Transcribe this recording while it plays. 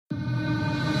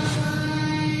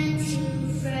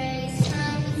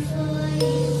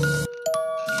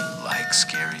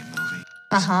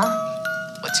Uh-huh.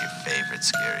 What's your favorite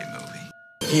scary movie?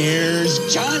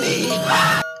 Here's Johnny.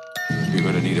 You're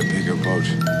gonna need a bigger boat.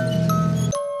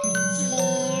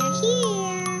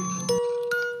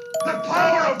 The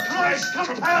power of Christ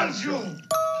compels you.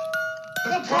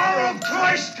 The power of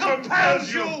Christ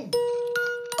compels you.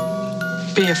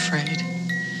 Be afraid.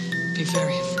 Be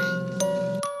very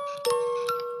afraid.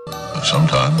 But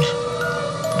sometimes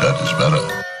that is better.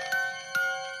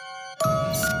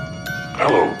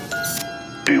 Hello.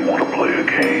 Do you want to play a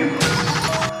game?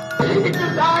 It's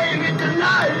alive! It's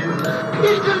alive!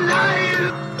 It's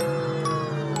alive!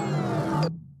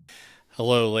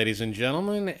 Hello, ladies and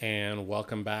gentlemen, and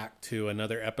welcome back to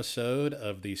another episode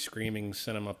of the Screaming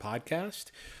Cinema Podcast.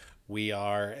 We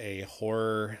are a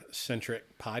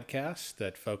horror-centric podcast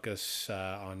that focus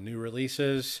on new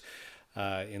releases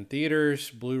in theaters,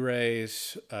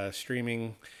 Blu-rays,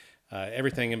 streaming,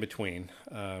 everything in between.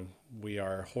 We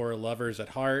are horror lovers at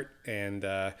heart and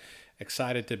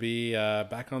excited to be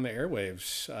back on the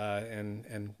airwaves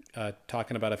and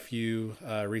talking about a few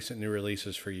recent new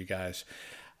releases for you guys.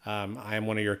 I am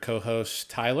one of your co-hosts,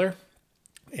 Tyler,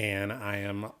 and I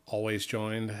am always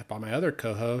joined by my other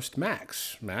co-host,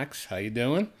 Max. Max, how you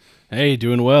doing? Hey,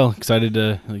 doing well. Excited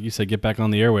to, like you said, get back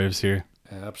on the airwaves here.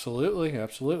 Absolutely.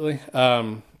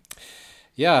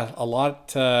 Yeah, a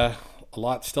lot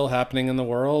still happening in the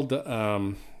world.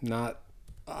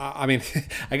 I mean,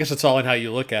 I guess it's all in how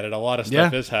you look at it. A lot of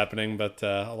stuff is happening, but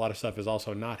a lot of stuff is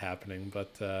also not happening.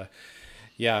 But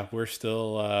yeah, we're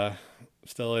still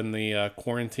in the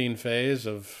quarantine phase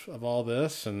of all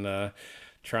this and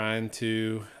trying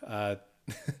to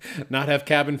not have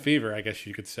cabin fever, I guess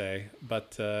you could say.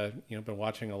 But been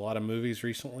watching a lot of movies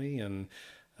recently and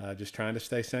just trying to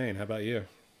stay sane. How about you?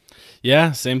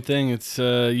 Yeah, same thing. It's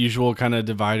usual kind of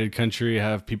divided country.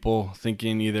 Have people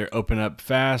thinking either open up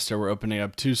fast or we're opening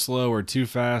up too slow or too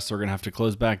fast. We're going to have to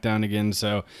close back down again.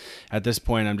 So at this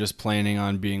point, I'm just planning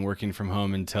on working from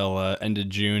home until end of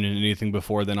June, and anything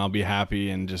before then I'll be happy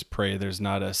and just pray there's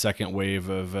not a second wave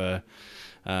of,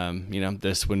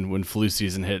 this when flu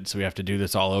season hits. So we have to do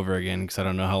this all over again because I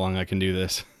don't know how long I can do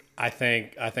this. I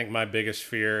think my biggest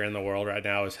fear in the world right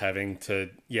now is having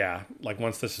to,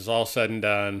 once this is all said and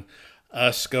done,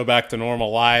 us go back to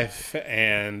normal life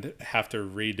and have to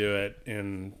redo it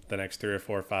in the next 3 or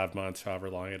 4 or 5 months, however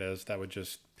long it is. That would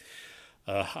just,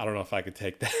 I don't know if I could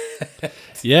take that.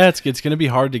 Yeah, it's going to be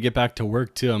hard to get back to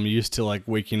work too. I'm used to like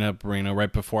waking up,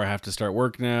 right before I have to start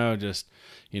work now, just,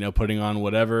 putting on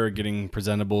whatever, getting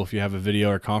presentable if you have a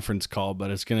video or conference call, but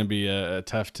it's going to be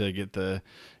tough to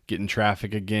get in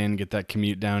traffic again, get that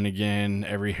commute down again.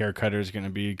 Every haircutter is going to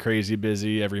be crazy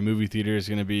busy. Every movie theater is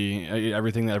going to be,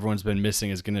 everything that everyone's been missing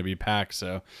is going to be packed.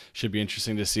 So should be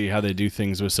interesting to see how they do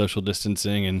things with social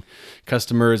distancing and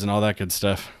customers and all that good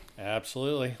stuff.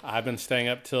 Absolutely. I've been staying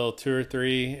up till 2 or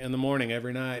 3 in the morning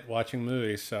every night watching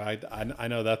movies. So I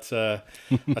know that's not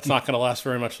going to last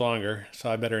very much longer. So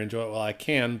I better enjoy it while I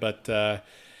can. But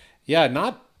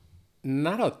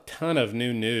not a ton of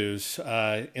new news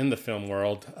in the film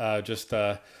world. I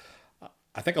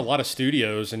think a lot of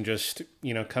studios and just,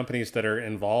 companies that are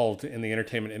involved in the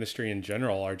entertainment industry in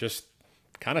general are just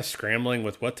kind of scrambling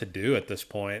with what to do at this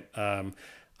point.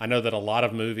 I know that a lot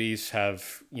of movies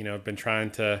have, been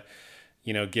trying to,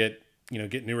 get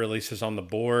new releases on the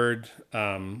board.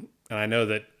 And I know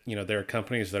that, there are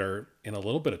companies that are in a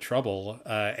little bit of trouble.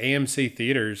 AMC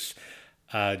Theaters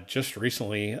just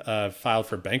recently filed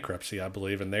for bankruptcy, I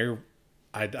believe, and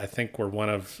I think we're one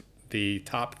of the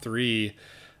top 3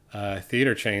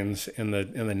 theater chains in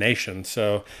the nation.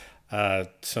 So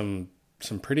some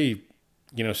pretty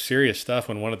serious stuff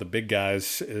when one of the big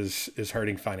guys is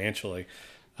hurting financially.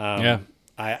 I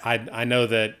know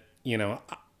that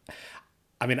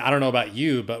I mean, I don't know about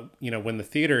you, but when the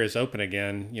theater is open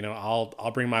again,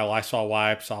 I'll bring my Lysol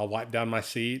wipes, I'll wipe down my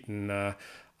seat, and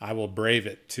I will brave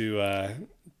it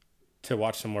to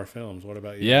watch some more films. What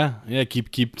about you? Yeah.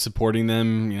 Keep supporting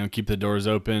them. Keep the doors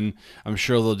open. I'm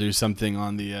sure they'll do something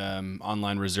on the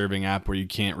online reserving app where you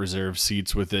can't reserve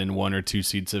seats within 1 or 2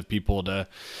 seats of people to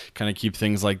kind of keep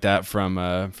things like that from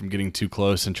getting too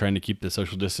close and trying to keep the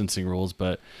social distancing rules.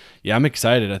 But yeah, I'm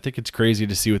excited. I think it's crazy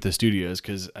to see with the studios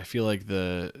because I feel like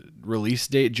the release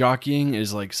date jockeying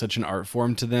is like such an art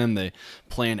form to them. They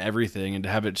plan everything, and to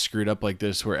have it screwed up like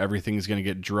this where everything's going to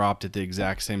get dropped at the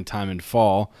exact same time in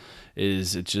fall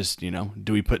Is it just,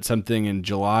 do we put something in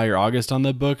July or August on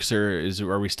the books, or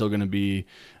are we still going to be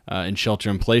in shelter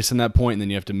in place in that point, and then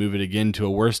you have to move it again to a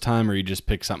worse time, or you just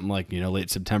pick something like, late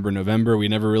September, November? We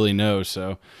never really know.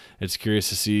 So it's curious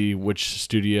to see which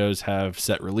studios have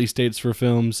set release dates for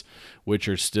films, which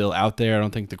are still out there. I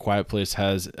don't think The Quiet Place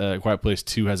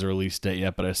 2 has a release date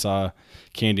yet, but I saw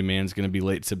Candyman's going to be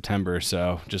late September.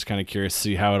 So just kind of curious to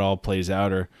see how it all plays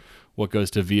out, or what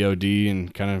goes to VOD,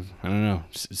 and kind of, I don't know,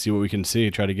 see what we can see,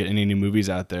 try to get any new movies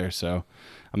out there. So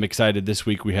I'm excited. This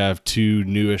week we have 2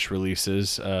 newish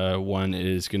releases. One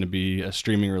is going to be a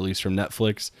streaming release from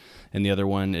Netflix, and the other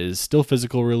one is still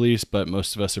physical release, but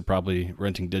most of us are probably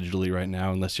renting digitally right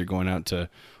now, unless you're going out to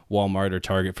Walmart or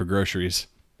Target for groceries.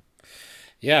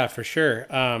 Yeah, for sure.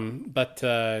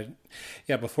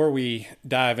 Before we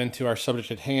dive into our subject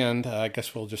at hand, I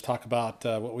guess we'll just talk about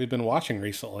what we've been watching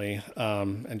recently,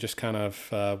 and just kind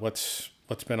of what's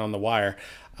been on the wire.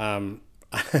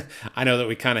 I know that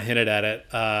we kind of hinted at it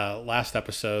last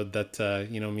episode that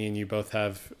me and you both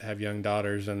have young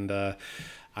daughters, and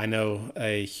I know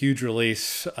a huge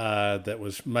release that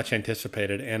was much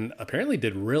anticipated and apparently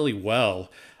did really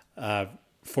well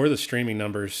for the streaming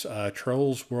numbers.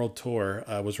 Trolls World Tour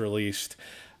was released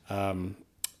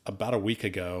about a week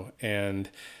ago, and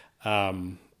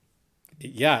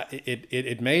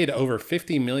it made over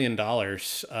 $50 million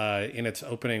in its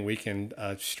opening weekend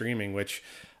streaming, which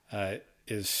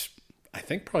is, I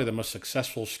think, probably the most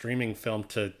successful streaming film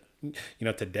to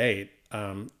date.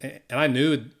 And I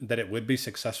knew that it would be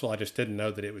successful. I just didn't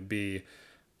know that it would be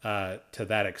to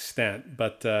that extent.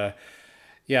 But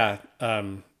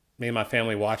me and my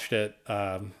family watched it.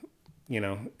 I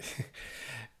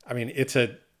mean, it's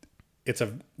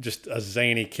just a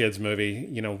zany kids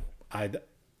movie. I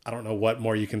don't know what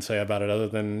more you can say about it other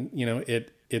than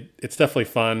it's definitely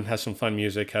fun. Has some fun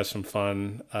music. Has some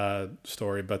fun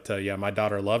story. But my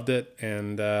daughter loved it,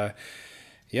 and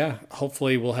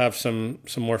hopefully we'll have some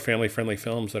more family friendly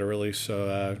films that are released,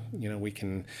 so we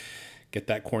can get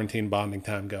that quarantine bonding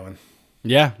time going.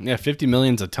 Yeah, 50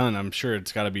 million's a ton. I'm sure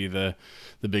it's got to be the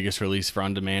biggest release for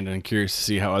on demand, and I'm curious to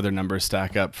see how other numbers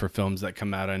stack up for films that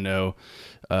come out. I know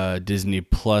Disney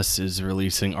Plus is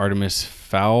releasing Artemis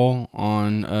Fowl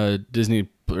on Disney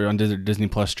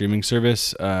Plus streaming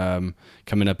service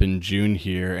coming up in June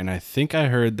here, and I think I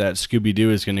heard that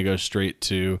Scooby-Doo is going to go straight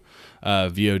to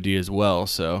VOD as well.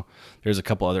 So there's a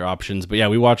couple other options, but yeah,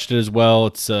 we watched it as well.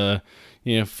 It's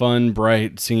fun,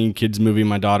 bright, singing kids movie.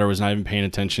 My daughter was not even paying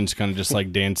attention. She's kind of just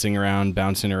like dancing around,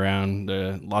 bouncing around,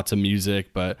 lots of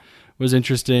music, but it was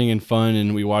interesting and fun.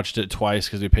 And we watched it twice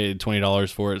because we paid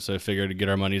 $20 for it. So I figured to get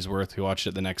our money's worth. We watched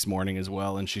it the next morning as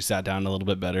well, and she sat down a little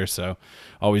bit better. So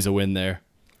always a win there.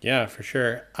 Yeah, for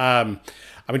sure. I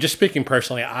mean, just speaking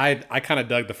personally, I kind of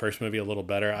dug the first movie a little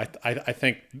better. I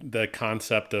think the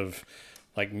concept of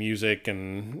like music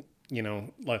and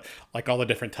like all the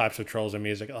different types of trolls and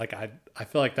music, like I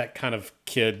feel like that kind of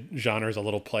kid genre is a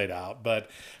little played out, but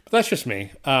that's just me.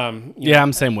 I'm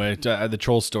the same way. The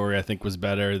troll story I think was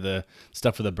better. The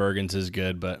stuff with the Bergens is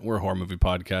good, but we're a horror movie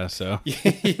podcast, so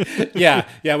yeah,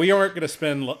 we aren't going to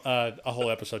spend a whole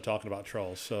episode talking about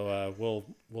trolls, so we'll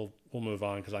move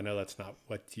on because I know that's not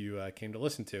what you came to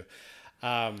listen to.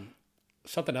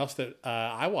 Something else that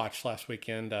I watched last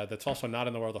weekend that's also not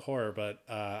in the world of horror, but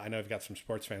I know you've got some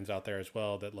sports fans out there as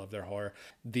well that love their horror.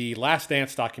 The Last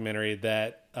Dance documentary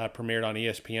that premiered on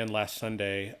ESPN last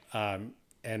Sunday,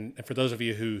 and for those of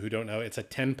you who don't know, it's a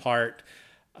 10-part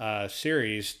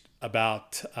series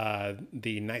about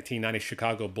the 1990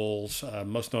 Chicago Bulls,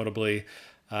 most notably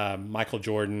Michael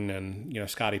Jordan and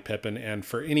Scottie Pippen. And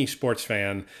for any sports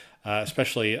fan,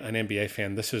 especially an NBA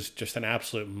fan, this is just an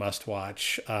absolute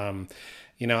must-watch. I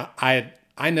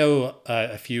know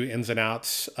a few ins and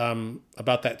outs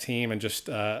about that team and just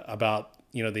about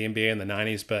the NBA in the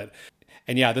 90s,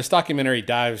 this documentary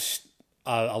dives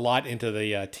a lot into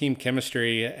the team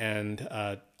chemistry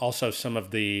and also some of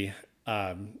the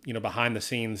behind the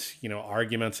scenes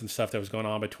arguments and stuff that was going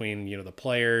on between the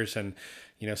players and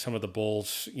some of the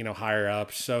Bulls higher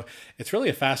ups. So it's really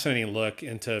a fascinating look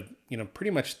into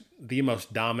pretty much the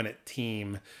most dominant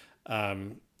team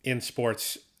in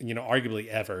sports arguably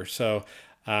ever. So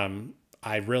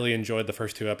I really enjoyed the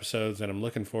first 2 episodes, and I'm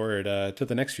looking forward to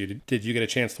the next few. Did you get a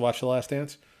chance to watch The Last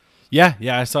Dance? Yeah,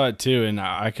 I saw it too, and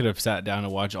I could have sat down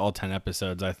and watched all 10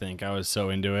 episodes. I think I was so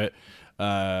into it.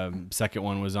 second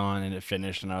one was on and it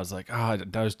finished, and I was like, oh,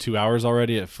 that was 2 hours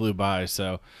already. It flew by.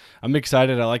 So I'm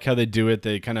excited. I like how they do it.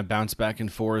 They kind of bounce back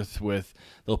and forth with,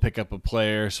 they'll pick up a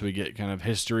player, so we get kind of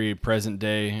history, present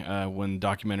day, when the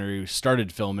documentary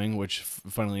started filming, which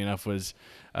funnily enough was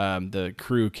the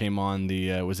crew came on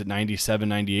the was it 97,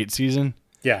 98 season?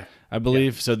 Yeah, I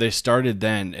believe. Yeah. So they started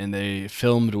then, and they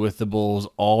filmed with the Bulls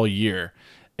all year,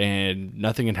 and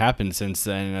nothing had happened since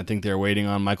then. And I think they're waiting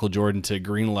on Michael Jordan to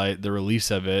greenlight the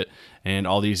release of it. And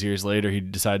all these years later, he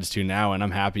decides to now. And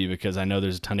I'm happy because I know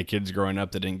there's a ton of kids growing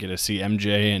up that didn't get to see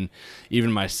MJ. And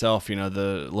even myself, you know,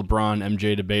 the LeBron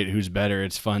MJ debate, who's better,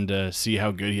 it's fun to see how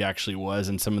good he actually was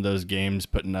in some of those games,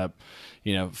 putting up,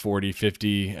 you know, 40,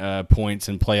 50 points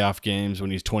in playoff games when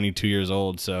he's 22 years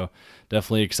old. So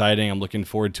definitely exciting. I'm looking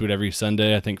forward to it every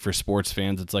Sunday. I think for sports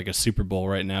fans, it's like a Super Bowl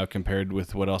right now compared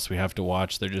with what else we have to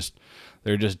watch. They're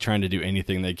just trying to do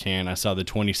anything they can. I saw the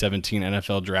 2017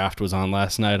 NFL draft was on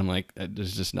last night. I'm like,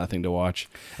 there's just nothing to watch.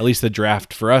 At least the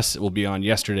draft for us will be on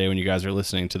yesterday when you guys are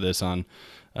listening to this on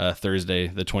Thursday,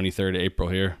 the 23rd of April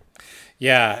here.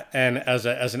 Yeah, and as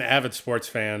an avid sports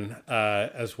fan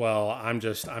as well,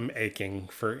 I'm aching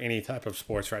for any type of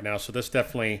sports right now. So this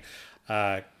definitely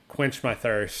quenched my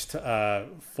thirst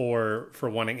for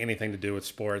wanting anything to do with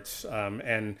sports.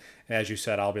 And as you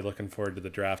said, I'll be looking forward to the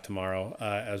draft tomorrow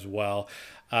as well.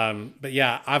 But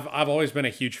yeah, I've always been a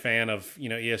huge fan of, you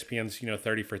know, ESPN's, you know,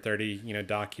 30 for 30, you know,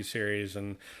 docuseries,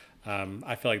 and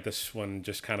I feel like this one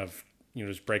just kind of, you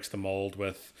know, just breaks the mold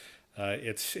with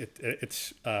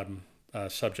its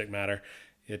subject matter.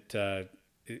 It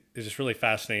is just really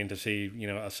fascinating to see, you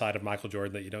know, a side of Michael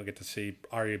Jordan that you don't get to see,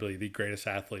 arguably the greatest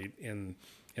athlete in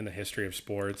the history of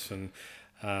sports. And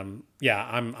yeah,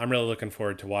 I'm really looking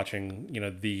forward to watching, you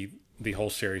know, the whole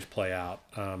series play out.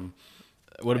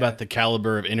 What about the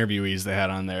caliber of interviewees they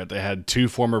had on there? They had 2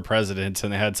 former presidents,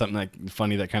 and they had something like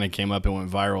funny that kind of came up and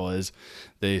went viral. Is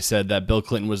they said that Bill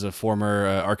Clinton was a former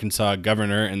Arkansas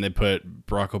governor, and they put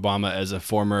Barack Obama as a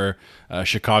former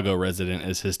Chicago resident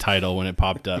as his title when it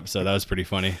popped up. So that was pretty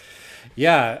funny.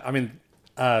 Yeah, I mean,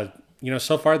 you know,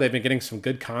 so far they've been getting some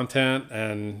good content,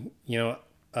 and, you know,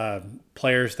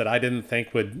 players that I didn't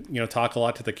think would, you know, talk a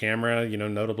lot to the camera, you know,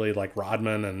 notably like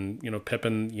Rodman and, you know,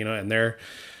 Pippen, you know, and they're,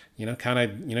 you know, kind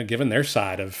of, you know, given their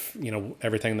side of, you know,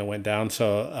 everything that went down.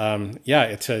 So, yeah,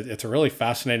 it's a really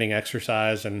fascinating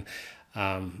exercise, and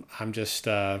I'm just,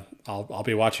 I'll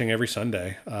be watching every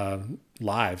Sunday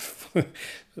live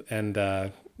and,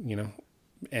 you know,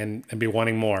 and be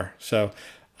wanting more. So,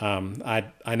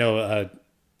 I know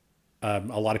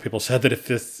a lot of people said that if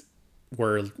this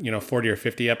were, you know, 40 or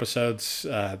 50 episodes,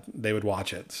 they would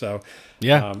watch it. So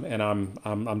yeah, and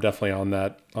I'm definitely on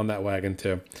that wagon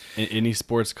too. Any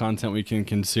sports content we can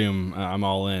consume, I'm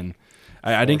all in.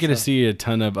 I didn't get to see a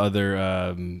ton of other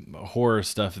horror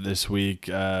stuff this week.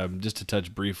 Just to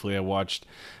touch briefly, I watched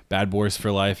Bad Boys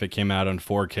for Life. It came out on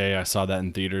 4K. I saw that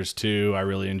in theaters too. I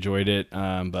really enjoyed it,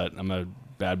 but I'm a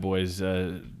Bad Boys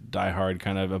diehard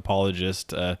kind of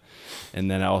apologist. And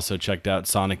then I also checked out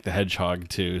Sonic the Hedgehog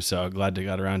too. So glad to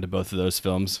got around to both of those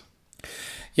films.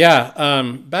 Yeah,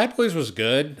 Bad Boys was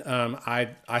good.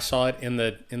 I saw it in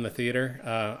the theater.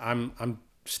 I'm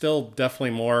still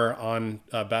definitely more on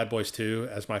Bad Boys 2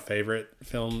 as my favorite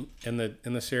film in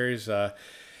the series.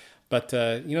 But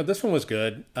you know, this one was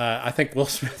good. I think Will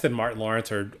Smith and Martin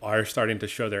Lawrence are starting to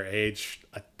show their age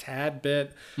a tad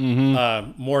bit.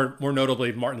 Mm-hmm. More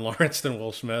notably Martin Lawrence than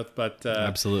Will Smith. But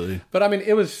absolutely. But I mean,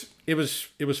 it was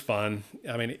fun.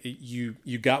 I mean,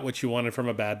 you got what you wanted from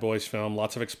a Bad Boys film.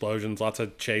 Lots of explosions, lots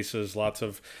of chases, lots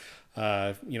of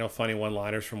you know, funny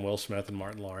one-liners from Will Smith and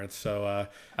Martin Lawrence. So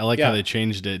I like how they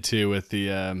changed it too with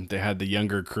the they had the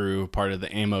younger crew part of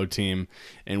the AMO team,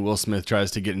 and Will Smith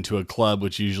tries to get into a club,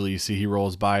 which usually you see he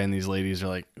rolls by and these ladies are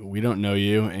like, we don't know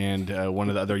you, and one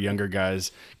of the other younger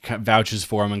guys vouches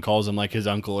for him and calls him like his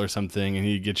uncle or something, and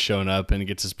he gets shown up and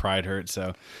gets his pride hurt.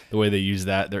 So the way they use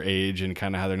that, their age, and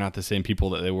kind of how they're not the same people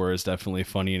that they were is definitely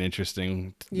funny and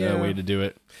interesting way to do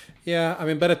it. Yeah, I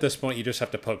mean, but at this point, you just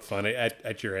have to poke fun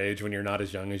at your age when you're not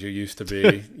as young as you used to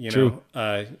be. You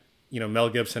know, Mel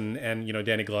Gibson and, you know,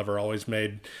 Danny Glover always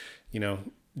made, you know,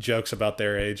 jokes about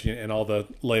their age in all the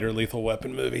later Lethal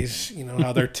Weapon movies. You know,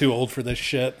 how they're too old for this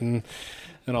shit and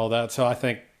all that. So I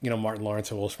think, you know, Martin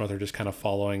Lawrence and Will Smith are just kind of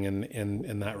following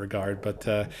in that regard.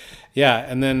 But yeah,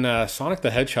 and then Sonic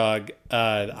the Hedgehog,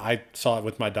 I saw it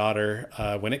with my daughter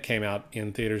when it came out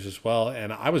in theaters as well,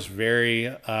 and I was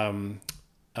very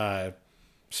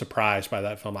surprised by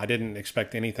that film. I didn't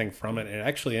expect anything from it. It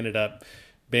actually ended up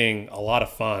being a lot of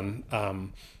fun.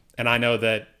 And I know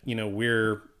that, you know,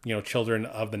 we're, you know, children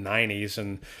of the 90s,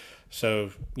 and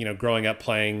So, growing up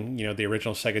playing, the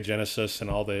original Sega Genesis and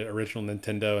all the original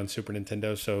Nintendo and Super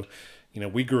Nintendo. So,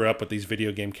 we grew up with these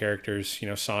video game characters,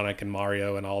 Sonic and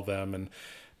Mario and all of them. And,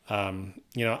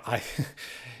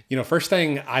 first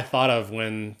thing I thought of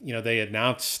when, they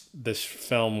announced this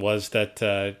film was that,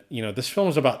 this film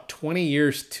was about 20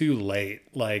 years too late.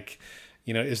 Like,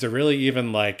 is there really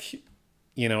even like,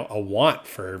 a want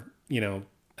for,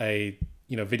 a,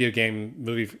 video game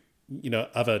movie,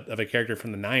 of a character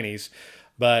from the 90s,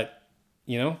 but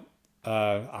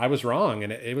I was wrong,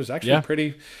 and it was actually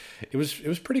pretty. It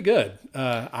was pretty good.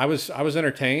 I was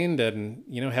entertained, and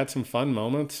had some fun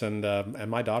moments, and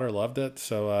my daughter loved it.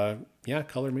 So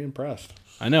colored me impressed.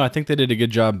 I know. I think they did a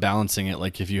good job balancing it.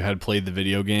 Like if you had played the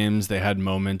video games, they had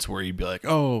moments where you'd be like,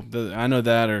 "Oh, I know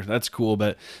that," or "That's cool,"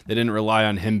 but they didn't rely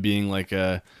on him being like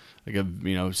a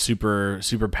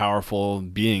super powerful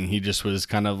being. He just was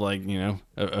kind of like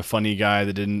a funny guy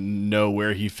that didn't know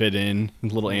where he fit in, a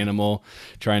little animal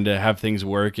trying to have things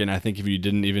work. And I think if you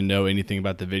didn't even know anything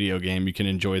about the video game, you can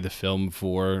enjoy the film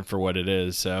for what it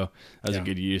is. So that was a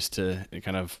good use to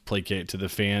kind of placate to the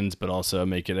fans, but also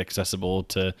make it accessible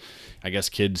to, I guess,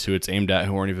 kids who it's aimed at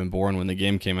who weren't even born when the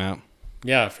game came out.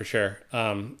 Yeah, for sure.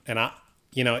 And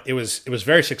it was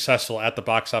very successful at the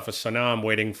box office. So now I'm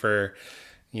waiting for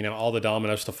all the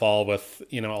dominoes to fall with,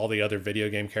 all the other video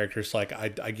game characters. Like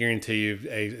I guarantee you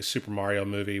a Super Mario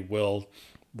movie will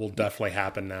definitely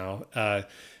happen now.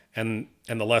 And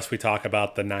the less we talk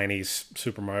about the 90s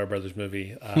Super Mario Brothers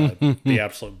movie, the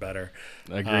absolute better.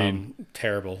 Agreed.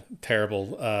 Terrible.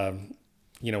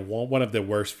 One of the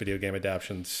worst video game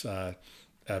adaptions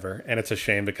ever. And it's a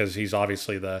shame because he's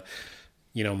obviously the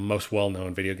most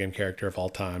well-known video game character of all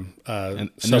time. And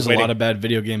there's a lot of bad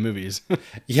video game movies.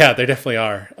 Yeah, there definitely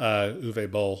are. Uwe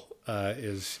Boll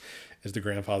is the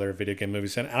grandfather of video game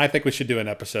movies. And I think we should do an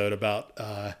episode about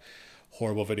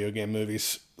horrible video game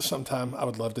movies sometime. I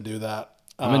would love to do that.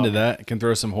 I'm into that. You can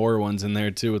throw some horror ones in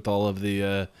there too with all of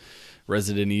the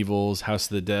Resident Evils, House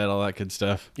of the Dead, all that good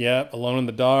stuff. Yeah, Alone in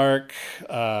the Dark,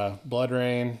 Blood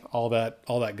Rain, all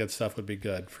that good stuff would be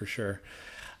good for sure.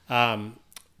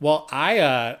 Well,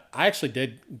 I actually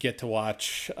did get to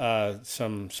watch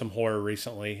some horror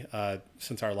recently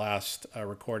since our last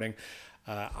recording.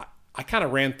 I kind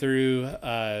of ran through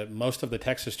most of the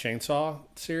Texas Chainsaw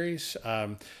series.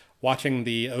 Watching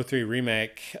the 03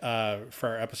 remake for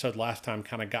our episode last time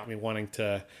kind of got me wanting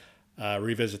to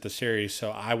revisit the series. So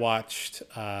I watched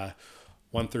 1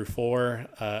 through 4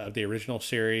 of the original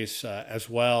series, as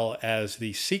well as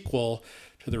the sequel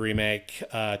to the remake,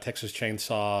 Texas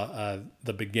Chainsaw,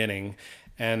 The Beginning.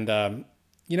 And,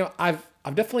 I've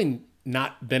definitely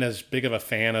not been as big of a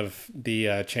fan of the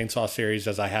Chainsaw series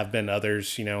as I have been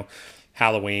others,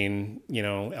 Halloween,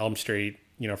 Elm Street,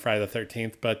 Friday the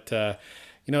 13th. But,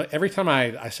 every time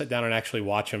I sit down and actually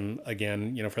watch them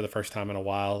again, for the first time in a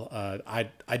while,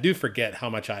 I do forget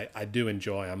how much I do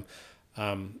enjoy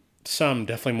them. Some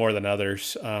definitely more than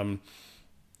others. I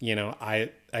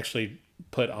actually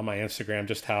put on my Instagram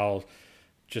just how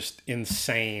just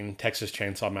insane Texas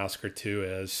Chainsaw Massacre 2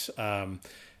 is. And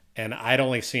I'd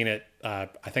only seen it, I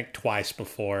think twice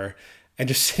before, and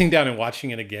just sitting down and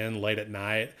watching it again late at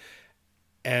night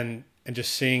and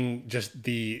just seeing just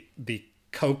the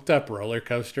coked up roller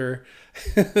coaster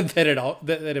that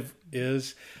it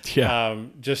is. Yeah.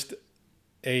 Just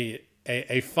a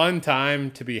fun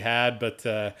time to be had,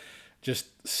 but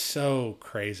just so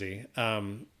crazy.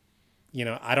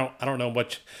 I don't know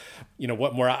what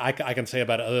more I can say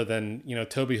about it other than,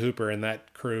 Tobe Hooper and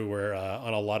that crew were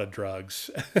on a lot of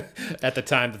drugs at the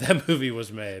time that movie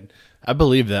was made. I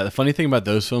believe that. The funny thing about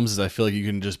those films is I feel like you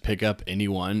can just pick up any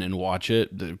one and watch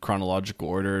it. The chronological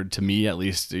order, to me at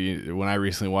least, when I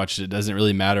recently watched it, doesn't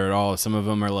really matter at all. Some of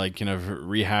them are like,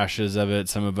 rehashes of it.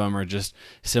 Some of them are just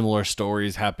similar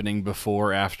stories happening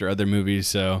before, after other movies.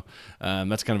 So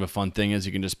that's kind of a fun thing is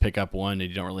you can just pick up one and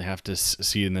you don't really have to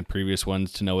see in the previous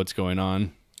ones to know what's going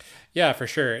on. Yeah, for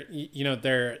sure.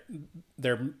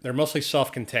 They're mostly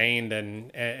self-contained,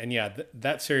 and yeah,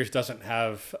 that series doesn't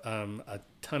have a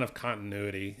ton of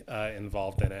continuity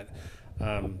involved in it.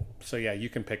 So yeah, you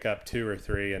can pick up 2 or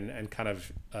 3 and kind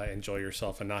of enjoy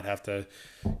yourself and not have to,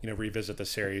 revisit the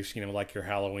series, like your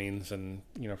Halloweens and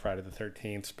Friday the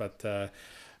 13th.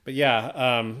 But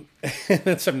yeah,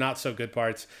 some not so good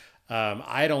parts.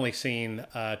 I had only seen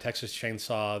Texas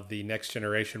Chainsaw: The Next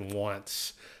Generation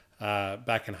once.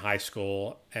 Back in high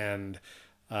school, and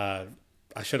I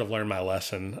should have learned my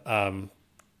lesson.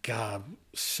 God,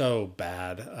 so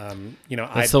bad.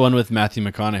 That's the one with Matthew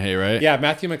McConaughey, right? Yeah,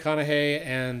 Matthew McConaughey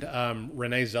and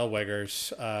Renee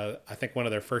Zellweger's. I think one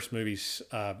of their first movies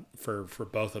for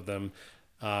both of them.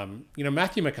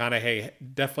 Matthew McConaughey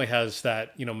definitely has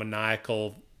that,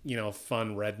 maniacal,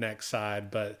 fun redneck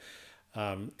side, but,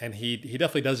 and he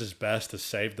definitely does his best to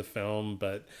save the film.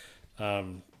 But,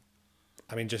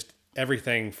 just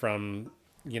everything from,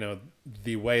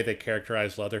 the way they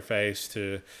characterize Leatherface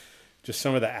to just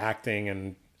some of the acting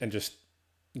and just,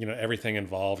 everything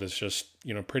involved is just,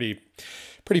 pretty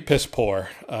piss poor,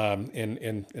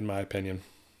 in my opinion.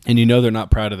 And they're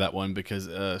not proud of that one because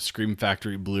Scream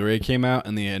Factory Blu-ray came out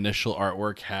and the initial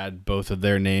artwork had both of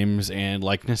their names and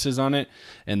likenesses on it,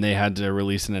 and they had to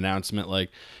release an announcement like,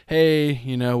 hey,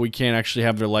 we can't actually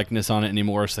have their likeness on it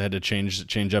anymore, so they had to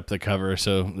change up the cover.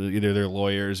 So either their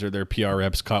lawyers or their PR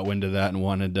reps caught wind of that and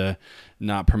wanted to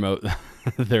not promote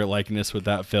their likeness with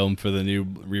that film for the new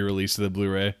re-release of the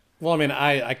Blu-ray. Well,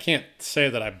 I can't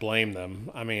say that I blame them.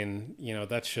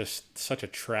 That's just such a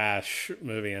trash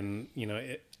movie, and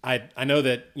I know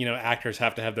that actors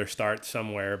have to have their start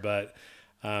somewhere, but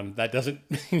that doesn't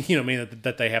mean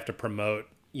that they have to promote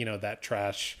that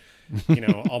trash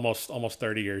almost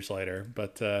 30 years later.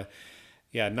 But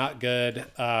not good.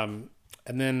 And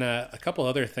then a couple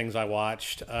other things I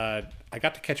watched. I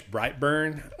got to catch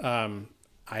Brightburn.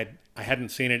 I hadn't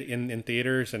seen it in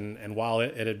theaters, and while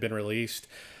it had been released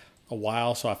a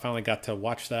while, so I finally got to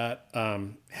watch that.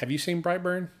 Have you seen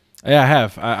Brightburn? Yeah, I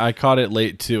have. I caught it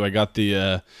late too. I got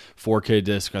the 4K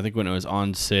disc, I think, when it was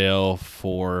on sale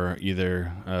for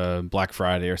either Black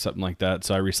Friday or something like that.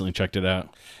 So I recently checked it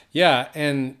out. Yeah,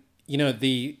 and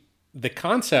the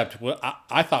concept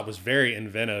I thought was very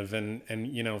inventive, and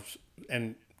a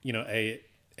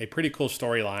pretty cool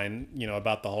storyline.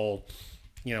 About the whole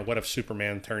what if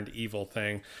Superman turned evil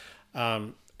thing.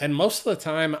 And most of the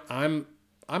time, I'm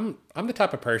the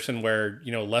type of person where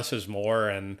less is more,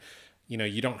 and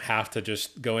you don't have to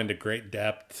just go into great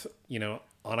depth,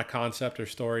 on a concept or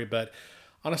story. But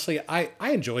honestly, I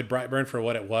enjoyed Brightburn for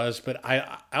what it was, but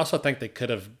I also think they could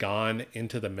have gone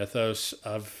into the mythos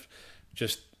of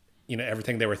just,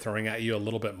 everything they were throwing at you a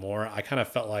little bit more. I kind of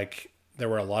felt like there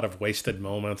were a lot of wasted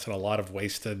moments and a lot of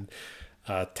wasted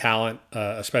talent,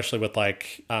 especially with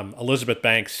Elizabeth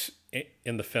Banks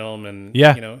in the film. And,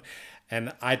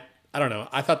 and I don't know.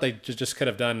 I thought they just could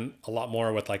have done a lot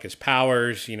more with his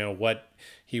powers, what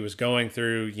he was going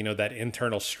through, that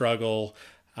internal struggle,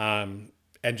 and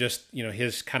just,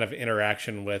 his kind of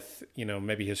interaction with,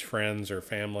 maybe his friends or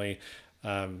family.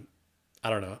 I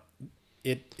don't know.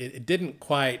 It didn't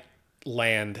quite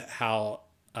land how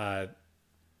I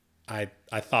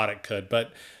thought it could,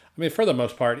 but for the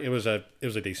most part, it was a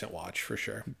decent watch for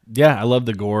sure. Yeah, I love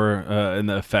the gore and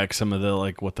the effects. Some of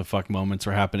the what the fuck moments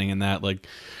are happening in that.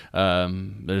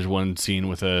 There's one scene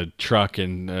with a truck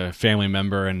and a family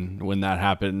member, and when that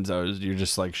happens, you're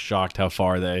just shocked how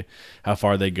far they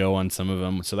go on some of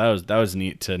them. So that was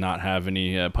neat to not have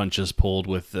any punches pulled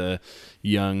with the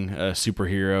young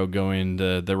superhero going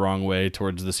the wrong way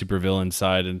towards the supervillain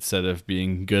side instead of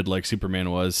being good like Superman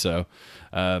was. So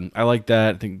I like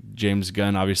that. I think James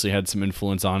Gunn obviously had some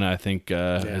influence on it. I think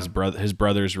his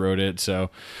brothers wrote it,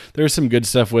 so there's some good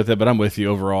stuff with it. But I'm with you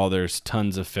overall. There's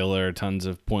tons of filler, tons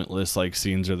of pointless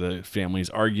scenes where the family's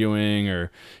arguing,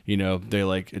 or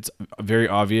they it's very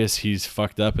obvious he's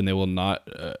fucked up and they will not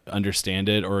understand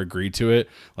it or agree to it.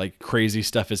 Crazy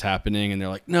stuff is happening and they're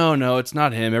like, no, it's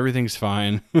not him. Everything's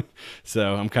fine.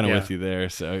 So I'm kind of with you there.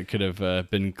 So it could have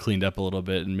been cleaned up a little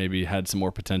bit and maybe had some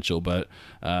more potential, but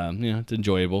it's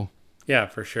enjoyable. Yeah,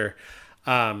 for sure.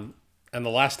 And the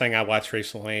last thing I watched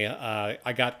recently,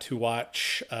 I got to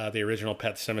watch the original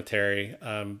Pet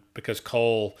Sematary because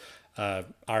Cole,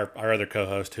 our other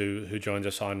co-host who joins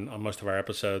us on most of our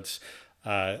episodes,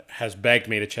 has begged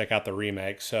me to check out the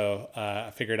remake. So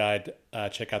I figured I'd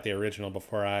check out the original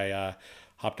before I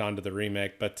hopped onto the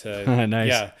remake. But nice.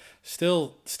 Yeah,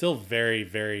 still very,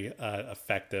 very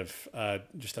effective.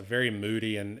 Just a very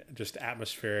moody and just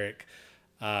atmospheric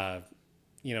film.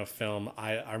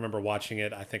 I remember watching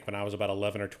it, I think when I was about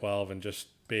 11 or 12, and just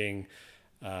being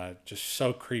just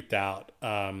so creeped out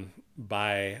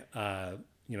by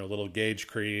little Gage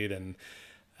Creed, and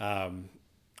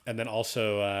then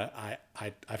also I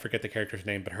forget the character's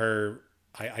name, but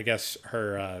I guess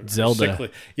her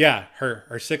Zelda.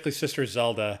 Her sickly sister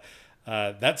Zelda.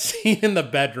 That scene in the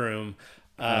bedroom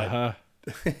at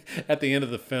the end of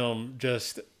the film,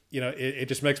 just it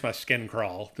just makes my skin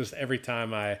crawl just every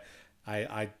time I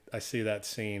see that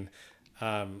scene.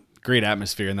 Great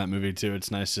atmosphere in that movie too.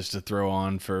 It's nice just to throw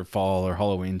on for fall or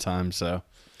Halloween time. So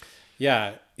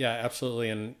yeah, absolutely.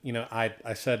 And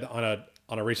I said on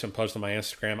a recent post on my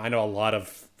Instagram, I know a lot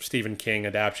of Stephen King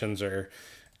adaptions are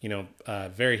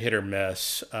very hit or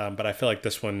miss, but I feel like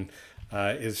this one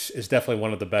is definitely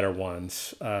one of the better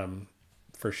ones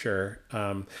for sure.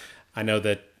 I know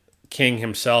that King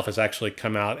himself has actually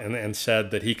come out and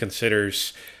said that he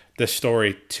considers this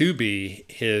story to be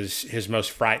his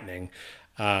most frightening.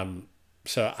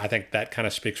 So I think that kind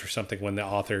of speaks for something when the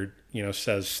author,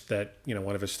 says that,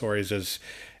 one of his stories is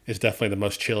definitely the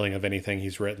most chilling of anything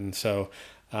he's written. So,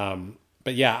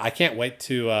 but yeah, I can't wait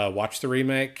to watch the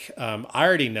remake. I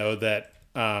already know that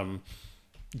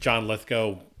John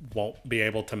Lithgow won't be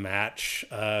able to match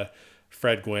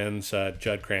Fred Gwynn's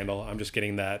Judd Crandall. I'm just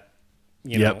getting that,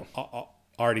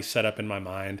 already set up in my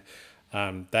mind.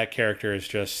 That character is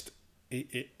just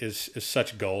is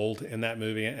such gold in that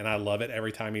movie, and I love it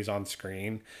every time he's on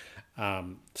screen.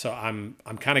 So I'm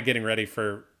kind of getting ready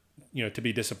for to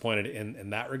be disappointed in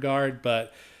that regard,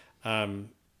 but I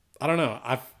don't know.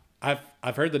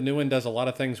 I've heard the new one does a lot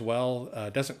of things well.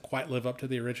 Doesn't quite live up to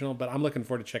the original, but I'm looking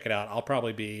forward to check it out. I'll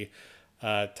probably be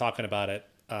talking about it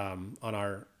on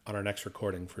our next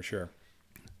recording for sure.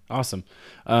 Awesome.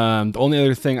 The only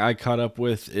other thing I caught up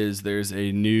with is there's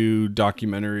a new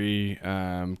documentary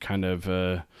kind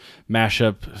of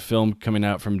mashup film coming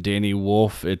out from Danny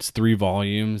Wolf. It's 3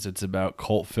 volumes. It's about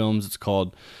cult films. It's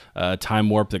called Time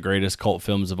Warp, the greatest cult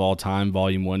films of all time,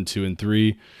 volume 1, 2, and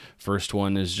 3. First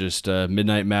one is just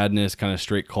Midnight Madness, kind of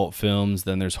straight cult films.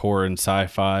 Then there's horror and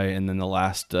sci-fi. And then the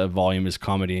last volume is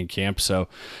comedy and camp. So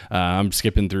I'm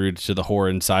skipping through to the horror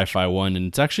and sci-fi one. And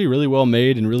it's actually really well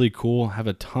made and really cool. Have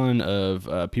a ton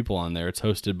of people on there. It's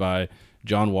hosted by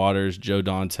John Waters, Joe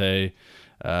Dante.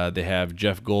 They have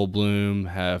Jeff Goldblum,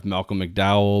 have Malcolm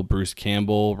McDowell, Bruce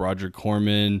Campbell, Roger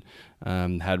Corman,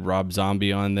 had Rob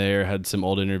Zombie on there, had some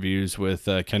old interviews with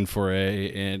Ken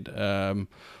Foray and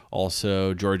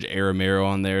also George A. Romero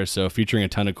on there. So featuring a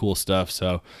ton of cool stuff.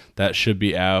 So that should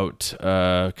be out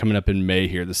coming up in May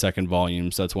here, the second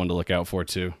volume. So that's one to look out for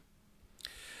too.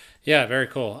 Yeah, very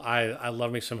cool. I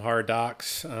love me some horror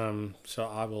docs. So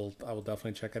I will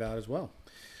definitely check it out as well.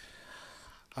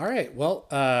 All right. Well,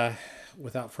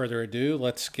 without further ado,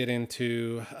 let's get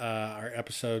into our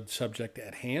episode subject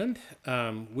at hand.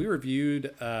 We reviewed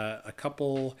a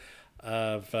couple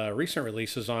of recent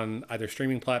releases on either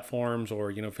streaming platforms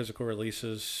or physical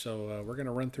releases. So we're going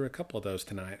to run through a couple of those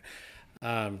tonight.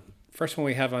 First one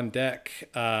we have on deck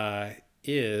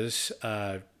is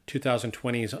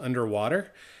 2020's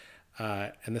Underwater.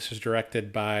 And this is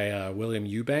directed by William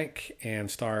Eubank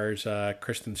and stars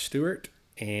Kristen Stewart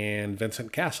and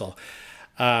Vincent Cassel.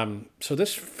 So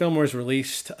this film was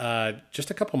released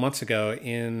just a couple months ago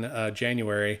in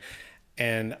January.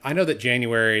 And I know that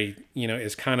January,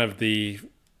 is kind of the,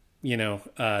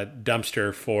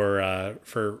 dumpster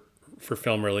for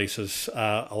film releases.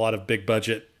 A lot of big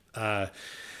budget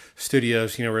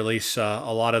studios, release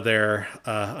a lot of their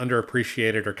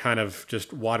underappreciated or kind of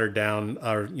just watered down,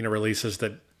 releases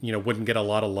that wouldn't get a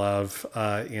lot of love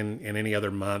in any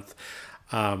other month.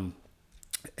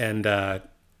 And I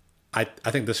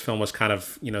think this film was kind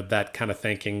of that kind of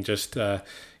thinking. Just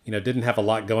didn't have a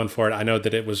lot going for it. I know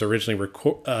that it was originally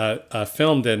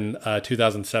filmed in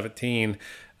 2017.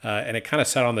 And it kind of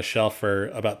sat on the shelf for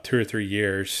about 2 or 3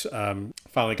 years.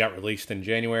 Finally got released in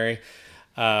January.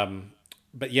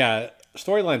 But yeah,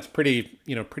 storyline's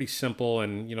pretty simple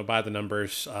and, by the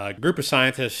numbers. A group of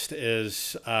scientists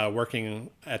is working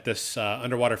at this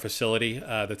underwater facility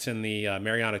that's in the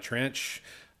Mariana Trench,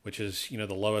 which is,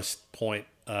 the lowest point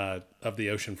of the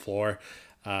ocean floor.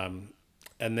 And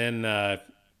then,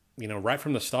 right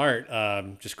from the start,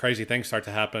 just crazy things start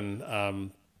to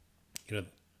happen.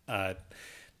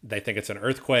 They think it's an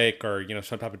earthquake or,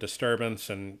 some type of disturbance,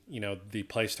 and, the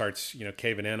place starts,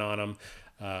 caving in on them.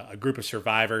 A group of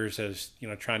survivors is,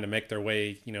 trying to make their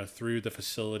way, through the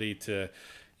facility to,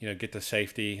 get to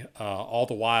safety, all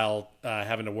the while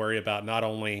having to worry about not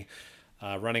only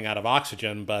running out of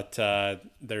oxygen, but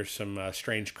there's some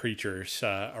strange creatures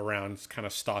around kind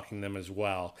of stalking them as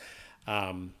well.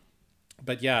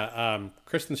 But yeah,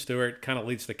 Kristen Stewart kind of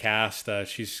leads the cast.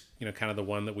 She's, kind of the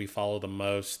one that we follow the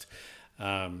most,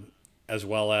 as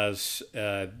well as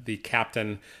the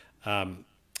captain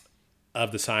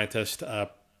of the scientist,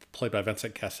 played by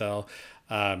Vincent Cassel.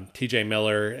 TJ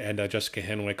Miller and Jessica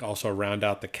Henwick also round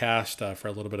out the cast for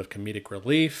a little bit of comedic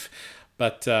relief.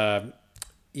 But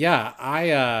yeah,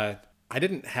 I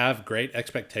didn't have great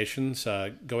expectations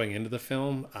going into the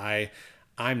film.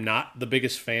 I'm not the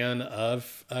biggest fan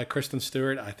of Kristen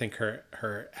Stewart. I think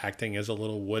her acting is a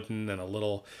little wooden and a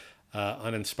little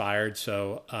uninspired.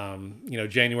 So,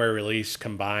 January release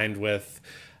combined with,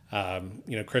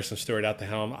 Kristen Stewart at the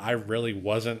helm, I really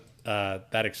wasn't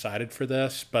that excited for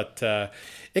this, but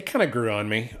it kind of grew on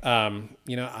me.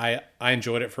 I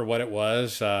enjoyed it for what it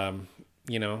was, and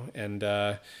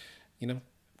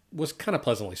was kind of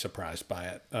pleasantly surprised by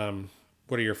it.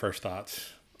 What are your first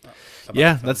thoughts?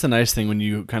 Yeah, that's the nice thing when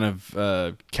you kind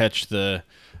of catch the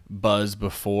buzz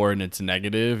before and it's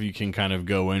negative. You can kind of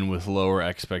go in with lower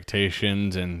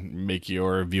expectations and make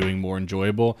your viewing more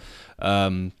enjoyable.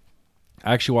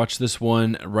 I actually watched this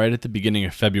one right at the beginning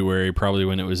of February, probably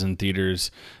when it was in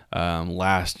theaters one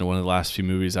of the last few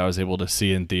movies I was able to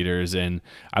see in theaters. And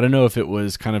I don't know if it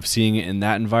was kind of seeing it in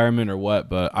that environment or what,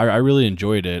 but I really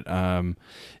enjoyed it.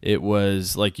 It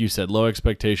was, like you said, low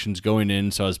expectations going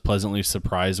in, so I was pleasantly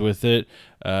surprised with it.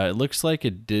 It looks like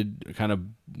it did kind of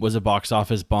was a box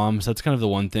office bomb. So that's kind of the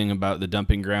one thing about the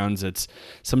Dumping Grounds. It's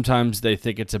sometimes they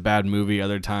think it's a bad movie,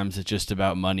 other times it's just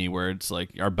about money, where it's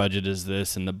like our budget is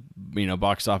this and the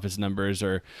box office numbers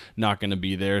are not going to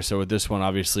be there. So with this one,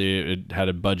 obviously it had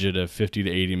a budget of 50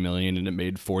 to 80 million and it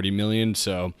made 40 million.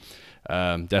 So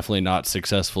definitely not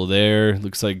successful there.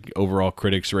 Looks like overall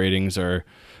critics ratings are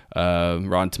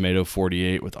Rotten Tomato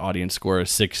 48 with audience score of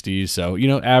 60. So,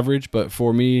 average, but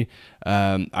for me,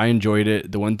 I enjoyed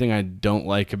it. The one thing I don't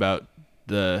like about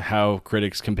how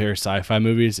critics compare sci-fi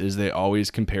movies is they always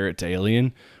compare it to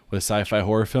Alien with sci-fi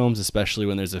horror films, especially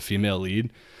when there's a female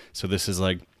lead. So this is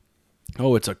like,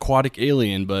 oh, it's aquatic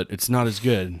alien, but it's not as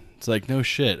good. It's like, no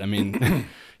shit. I mean,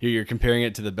 you're comparing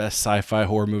it to the best sci-fi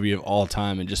horror movie of all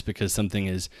time, and just because something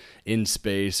is in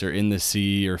space or in the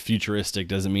sea or futuristic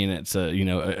doesn't mean it's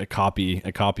a copy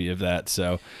of that.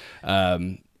 So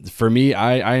for me,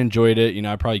 I enjoyed it.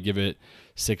 I probably give it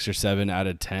 6 or 7 out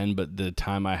of 10, but the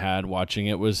time I had watching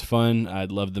it was fun.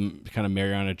 I'd love the kind of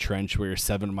Mariana Trench where you're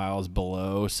 7 miles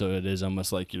below, so it is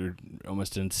almost like you're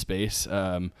almost in space.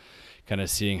 Kind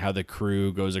of seeing how the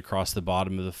crew goes across the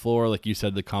bottom of the floor. Like you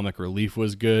said, the comic relief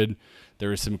was good. There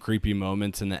were some creepy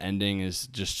moments, and the ending is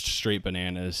just straight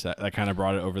bananas. That kind of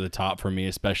brought it over the top for me,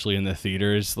 especially in the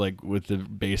theaters, like with the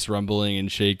bass rumbling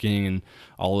and shaking and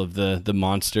all of the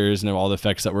monsters and all the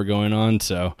effects that were going on.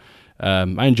 So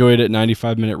I enjoyed it.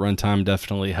 95-minute runtime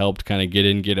definitely helped kind of get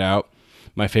in, get out.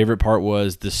 My favorite part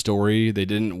was the story. They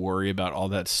didn't worry about all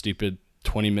that stupid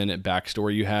 20-minute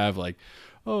backstory you have, like,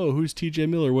 oh, who's TJ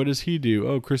Miller? What does he do?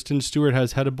 Oh, Kristen Stewart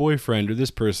has had a boyfriend, or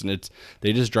this person.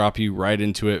 They just drop you right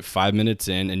into it 5 minutes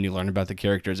in, and you learn about the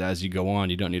characters as you go on.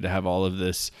 You don't need to have all of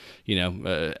this,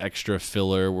 extra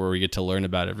filler where we get to learn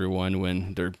about everyone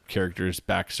when their characters'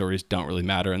 backstories don't really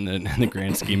matter in the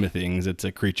grand scheme of things. It's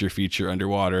a creature feature,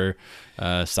 underwater,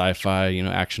 sci-fi,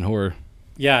 action horror.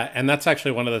 Yeah, and that's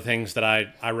actually one of the things that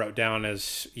I wrote down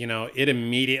is, it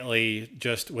immediately,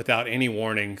 just without any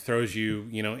warning, throws you,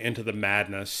 into the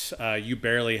madness. You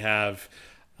barely have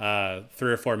 3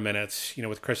 or 4 minutes,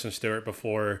 with Kristen Stewart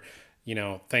before,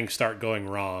 things start going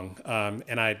wrong.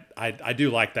 And I do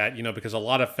like that, because a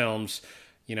lot of films,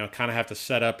 kind of have to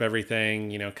set up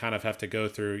everything, kind of have to go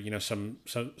through, some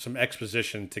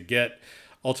exposition to get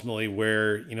ultimately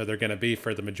where, they're going to be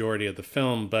for the majority of the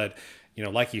film. But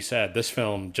like you said, this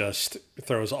film just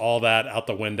throws all that out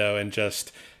the window and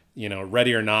just,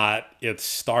 ready or not, it's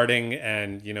starting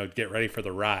and, get ready for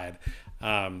the ride.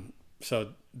 So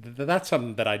that's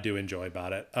something that I do enjoy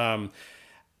about it.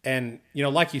 And,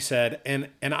 like you said, and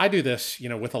I do this,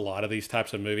 with a lot of these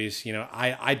types of movies,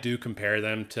 I do compare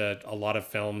them to a lot of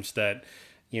films that,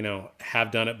 have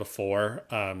done it before.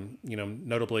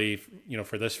 Notably,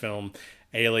 for this film,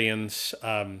 Aliens,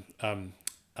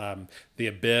 The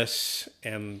Abyss,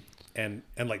 and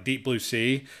like Deep Blue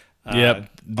Sea. The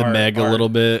Meg a little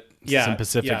bit. Yeah, some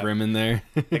Pacific Rim in there.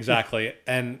 Exactly.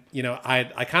 And,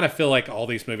 I kind of feel like all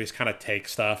these movies kind of take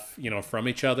stuff, from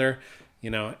each other,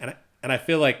 and I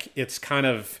feel like it's kind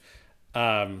of,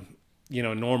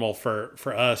 normal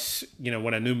for us,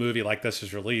 when a new movie like this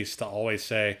is released to always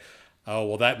say, oh,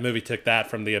 well, that movie took that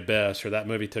from The Abyss or that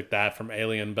movie took that from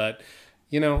Alien. But,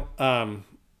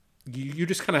 you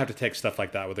just kind of have to take stuff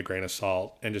like that with a grain of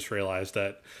salt and just realize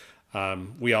that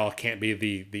we all can't be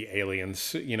the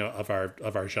aliens, of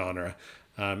our genre.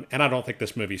 And I don't think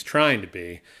this movie's trying to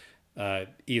be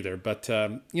either. But,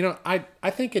 I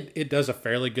think it does a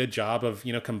fairly good job of,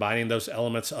 combining those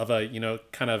elements of a,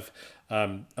 kind of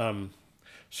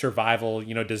survival,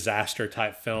 disaster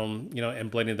type film,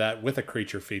 and blending that with a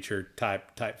creature feature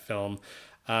type film.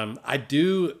 I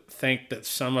do think that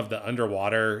some of the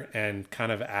underwater and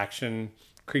kind of action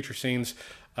creature scenes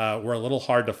were a little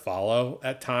hard to follow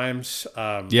at times.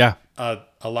 A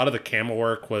lot of the camera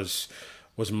work was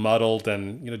muddled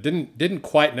and didn't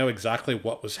quite know exactly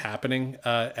what was happening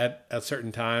at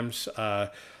certain times. A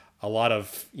lot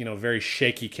of very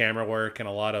shaky camera work and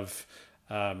a lot of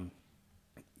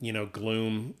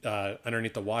gloom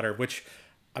underneath the water, which,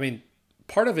 I mean,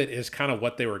 part of it is kind of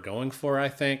what they were going for, I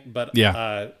think, but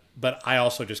I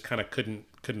also just kind of couldn't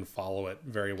couldn't follow it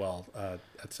very well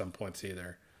at some points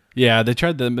either. Yeah, they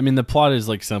tried the plot is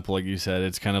like simple, like you said.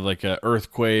 It's kind of like a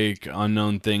earthquake,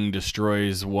 unknown thing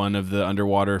destroys one of the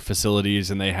underwater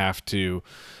facilities, and they have to,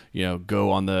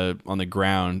 go on the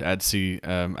ground at sea,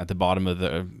 at the bottom of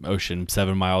the ocean,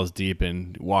 7 miles deep,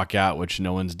 and walk out, which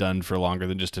no one's done for longer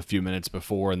than just a few minutes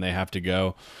before, and they have to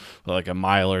go like a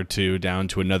mile or two down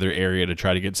to another area to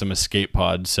try to get some escape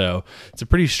pods. So it's a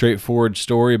pretty straightforward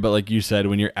story, but like you said,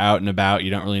 when you're out and about,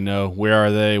 you don't really know where are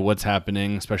they, what's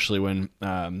happening, especially when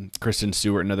Kristen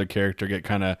Stewart and another character get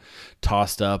kind of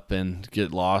tossed up and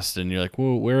get lost, and you're like,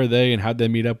 well, where are they and how'd they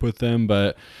meet up with them?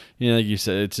 But like you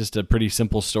said, it's just a pretty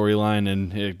simple storyline,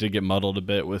 and it did get muddled a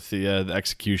bit with the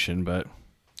execution. But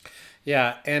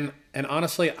yeah, and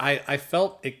honestly, I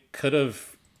felt it could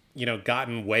have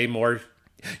gotten way more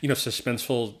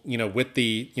suspenseful with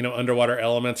the underwater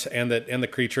elements and the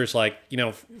creatures, like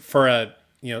for a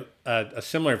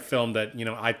similar film that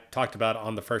I talked about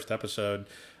on the first episode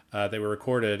they were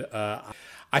recorded.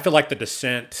 I feel like The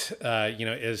Descent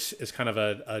is kind of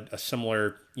a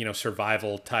similar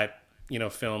survival type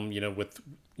film with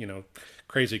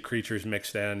crazy creatures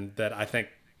mixed in, that I think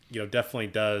definitely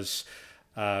does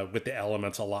with the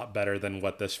elements a lot better than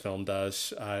what this film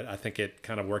does. I think it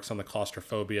kind of works on the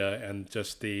claustrophobia and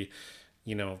just the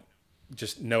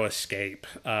just no escape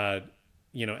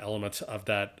elements of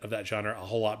that genre a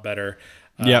whole lot better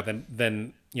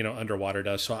than Underwater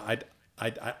does. So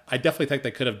I definitely think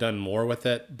they could have done more with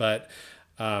it, but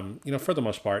for the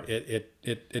most part,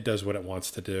 it does what it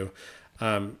wants to do.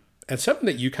 And something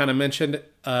that you kind of mentioned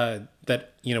that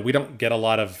we don't get a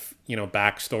lot of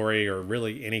backstory or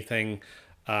really anything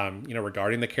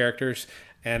regarding the characters,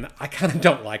 and I kind of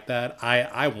don't like that.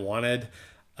 I wanted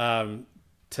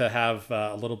to have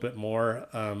a little bit more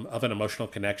of an emotional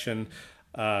connection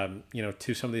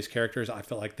to some of these characters. I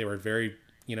felt like they were very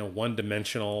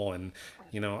one-dimensional, and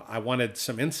I wanted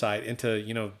some insight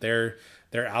into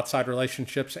their outside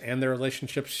relationships and their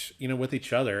relationships with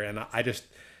each other, and I just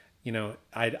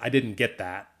I didn't get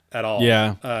that at all.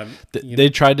 Yeah. They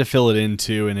tried to fill it in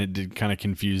too, and it did kind of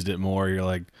confused it more. You're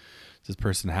like, does this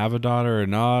person have a daughter or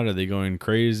not? Are they going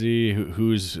crazy?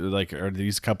 Who's like, are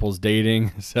these couples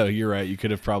dating? So you're right. You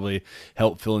could have probably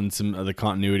helped fill in some of the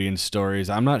continuity and stories.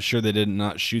 I'm not sure they did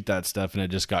not shoot that stuff and it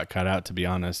just got cut out, to be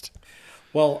honest.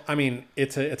 Well, I mean,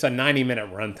 it's a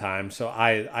 90-minute runtime, so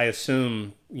I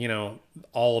assume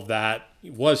all of that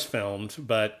was filmed,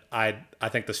 but I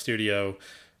think the studio,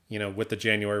 with the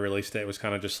January release date, was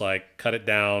kind of just like, cut it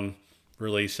down,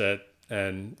 release it,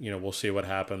 and we'll see what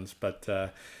happens. But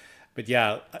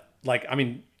yeah, like, I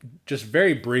mean, just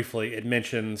very briefly, it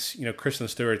mentions Kristen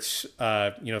Stewart's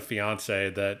fiance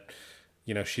that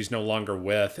she's no longer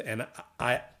with, and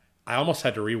I almost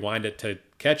had to rewind it to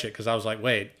catch it, because I was like,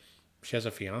 wait, she has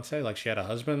a fiance? Like, she had a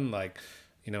husband? Like,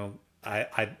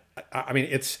 I mean,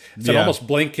 it's an almost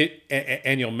blink it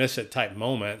and you'll miss it type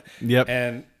moment. Yep.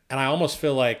 And I almost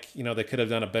feel like they could have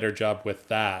done a better job with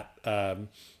that.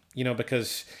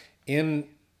 Because in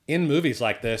movies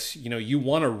like this, you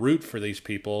want to root for these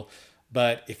people,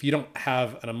 but if you don't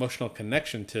have an emotional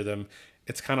connection to them,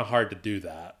 it's kind of hard to do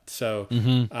that. So,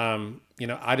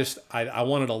 I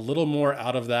wanted a little more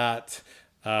out of that.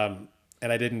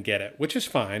 And I didn't get it, which is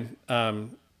fine.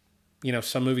 Some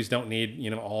movies don't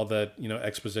need, all the,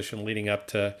 exposition leading up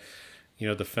to,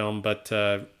 the film, but,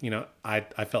 I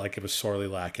felt like it was sorely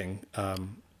lacking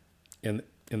in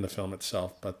the film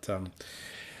itself. But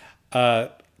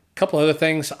a couple other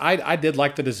things. I did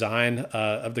like the design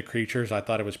of the creatures. I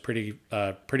thought it was pretty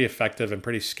effective and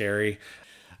pretty scary,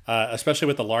 especially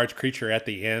with the large creature at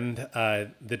the end.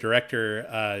 The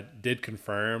director did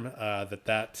confirm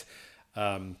that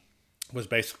was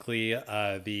basically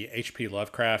the H.P.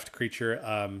 Lovecraft creature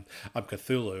of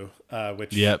Cthulhu,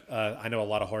 which I know a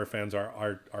lot of horror fans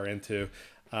are into,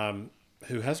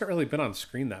 who hasn't really been on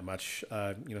screen that much,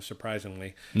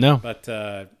 surprisingly. No. But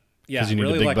yeah, because you need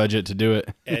really a big budget to do it.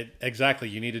 Exactly,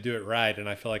 you need to do it right, and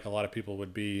I feel like a lot of people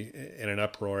would be in an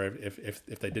uproar if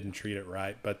they didn't treat it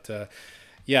right. But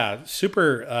yeah,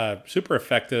 super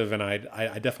effective, and I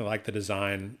definitely like the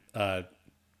design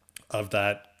of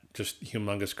that just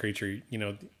humongous creature.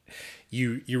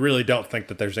 You really don't think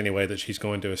that there's any way that she's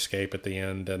going to escape at the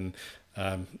end, and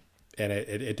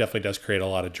it definitely does create a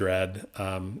lot of dread,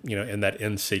 in that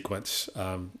end sequence,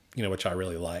 which I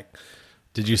really like.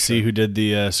 Did you see who did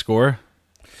the score?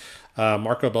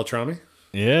 Marco Beltrami.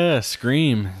 Yeah,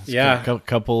 Scream. Yeah. A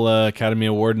couple Academy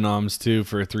Award noms, too,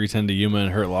 for 3:10 to Yuma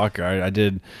and Hurt Locker. I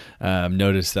did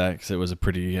notice that, because it was a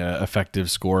pretty effective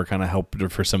score, kind of helped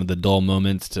for some of the dull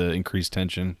moments to increase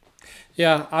tension.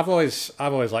 Yeah, I've always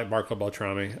liked Marco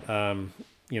Beltrami.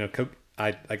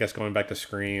 I guess going back to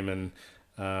Scream and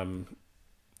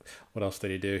what else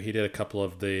did he do? He did a couple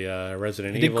of the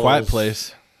Resident Evil. He did Quiet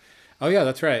Place. Oh yeah,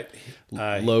 that's right.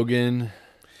 Logan.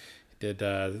 He did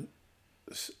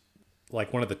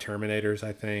like one of the Terminators,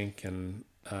 I think, and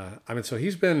I mean, so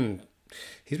he's been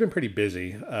pretty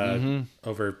busy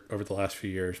over the last few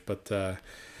years, but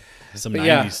some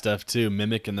 90s stuff too,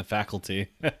 Mimic and The Faculty.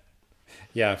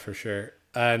 Yeah, for sure.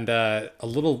 And a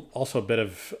bit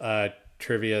of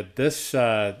trivia.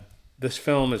 This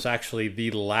film is actually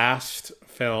the last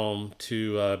film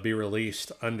to be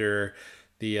released under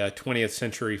the 20th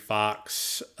Century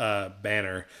Fox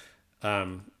banner.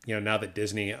 Now that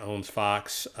Disney owns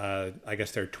Fox, I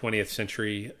guess they're 20th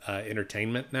Century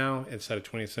Entertainment now instead of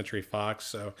 20th Century Fox.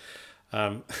 So,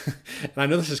 and I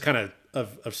know this is kind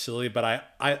of silly, but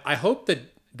I hope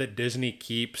that Disney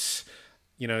keeps,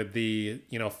 the,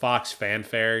 Fox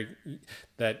fanfare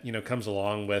that, comes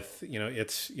along with,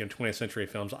 its, 20th Century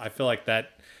films. I feel like that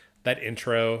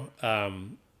intro,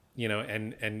 and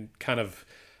kind of,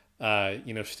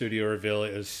 studio reveal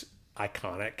is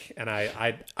iconic, and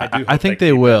I think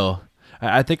they will.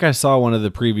 I think I saw one of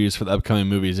the previews for the upcoming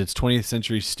movies. It's 20th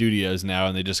Century Studios now,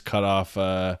 and they just cut off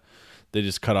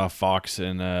Fox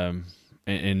and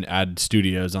add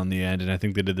studios on the end. And I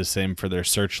think they did the same for their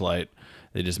Searchlight.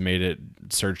 They just made it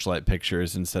Searchlight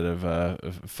Pictures instead of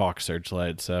Fox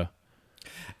Searchlight. So,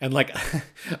 and like,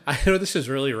 I know this is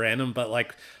really random, but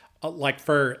like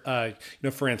for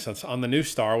for instance, on the new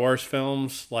Star Wars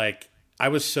films, like I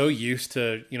was so used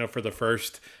to, for the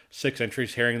first 6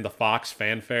 entries, hearing the Fox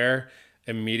fanfare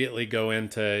immediately go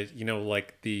into,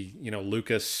 like the,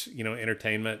 Lucas,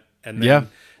 Entertainment, and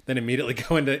then immediately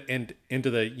go into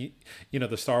the,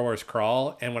 the Star Wars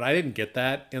crawl. And when I didn't get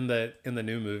that in the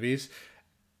new movies,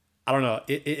 I don't know,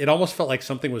 it almost felt like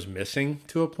something was missing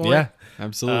to a point. Yeah,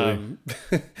 absolutely.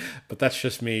 But that's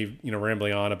just me,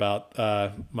 rambling on about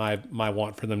my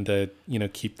want for them to,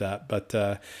 keep that.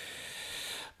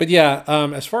 But yeah,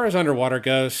 as far as Underwater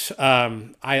goes,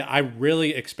 I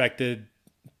really expected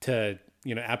to,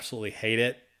 absolutely hate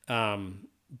it.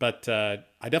 But I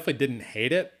definitely didn't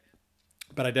hate it,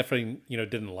 but I definitely,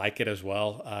 didn't like it as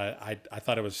well. I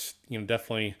thought it was,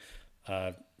 definitely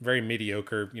very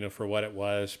mediocre, for what it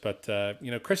was. But,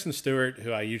 Kristen Stewart,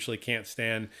 who I usually can't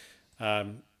stand,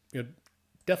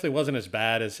 definitely wasn't as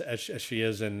bad as she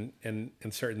is in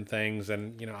certain things.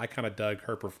 And, I kind of dug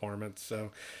her performance.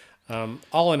 So,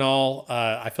 all in all,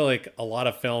 I feel like a lot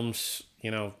of films,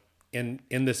 in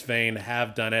this vein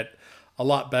have done it a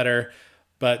lot better,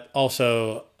 but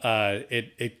also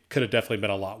it could have definitely been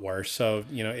a lot worse. So,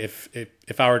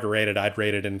 if I were to rate it, I'd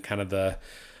rate it in kind of the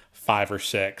 5 or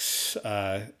 6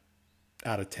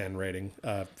 out of 10 rating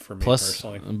for me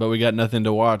personally. But we got nothing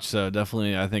to watch, so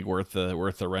definitely I think worth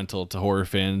the rental to horror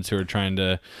fans who are trying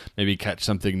to maybe catch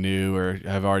something new or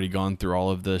have already gone through all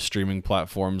of the streaming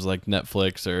platforms like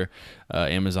Netflix or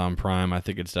Amazon Prime. I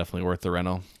think it's definitely worth the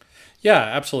rental. Yeah,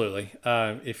 absolutely.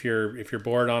 If you're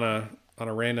bored on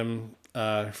a random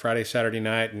Friday, Saturday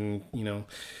night, and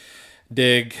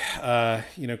dig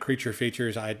creature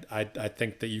features, I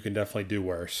think that you can definitely do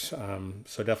worse.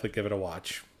 So definitely give it a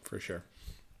watch for sure.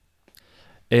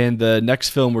 And the next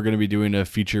film we're going to be doing a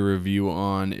feature review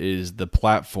on is The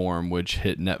Platform, which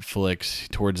hit Netflix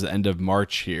towards the end of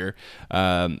March here.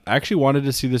 I actually wanted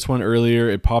to see this one earlier.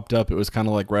 It popped up. It was kind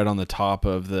of like right on the top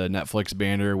of the Netflix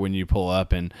banner when you pull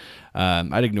up, and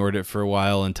I'd ignored it for a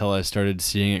while until I started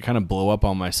seeing it kind of blow up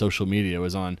on my social media. It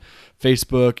was on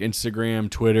Facebook, Instagram,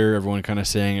 Twitter, everyone kind of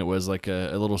saying it was like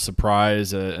a little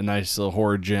surprise, a nice little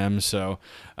horror gem. So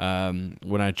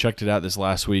when I checked it out this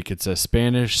last week, it's a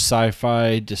Spanish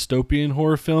sci-fi dystopian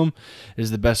horror film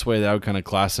is the best way that I would kind of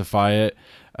classify it.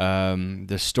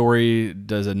 The story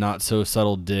does a not so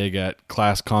subtle dig at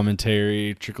class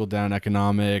commentary, trickle down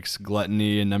economics,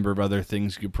 gluttony, a number of other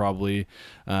things you could probably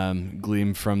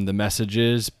glean from the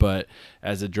messages. But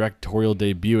as a directorial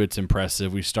debut, it's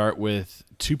impressive. We start with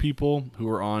 2 people who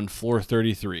are on floor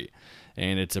 33,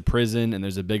 and it's a prison, and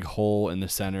there's a big hole in the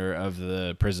center of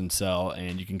the prison cell,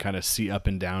 and you can kind of see up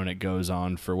and down. It goes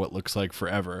on for what looks like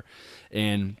forever.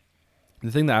 And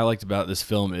the thing that I liked about this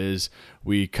film is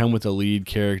we come with a lead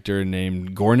character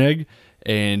named Gorneg,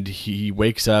 and he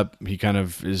wakes up, he kind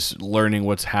of is learning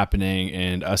what's happening,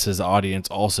 and us as the audience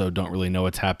also don't really know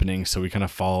what's happening, so we kind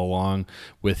of follow along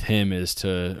with him as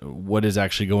to what is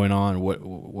actually going on,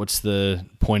 what's the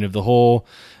point of the hole,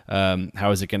 how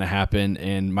is it going to happen.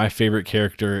 And my favorite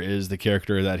character is the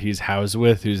character that he's housed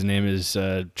with, whose name is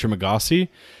Trimagasi.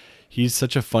 he's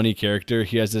such a funny character.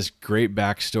 He has this great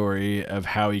backstory of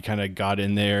how he kind of got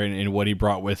in there and what he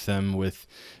brought with him, with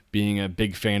being a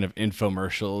big fan of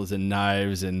infomercials and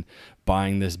knives and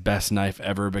buying this best knife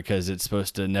ever because it's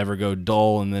supposed to never go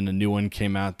dull, and then a new one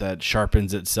came out that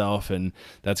sharpens itself, and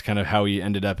that's kind of how he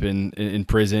ended up in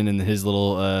prison and his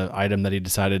little item that he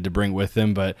decided to bring with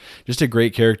him. But just a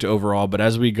great character overall. But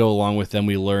as we go along with them,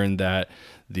 we learn that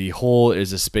the hole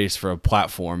is a space for a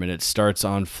platform, and it starts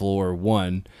on floor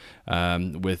 1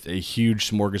 with a huge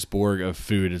smorgasbord of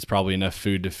food. It's probably enough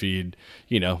food to feed,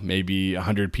 maybe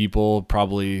 100 people.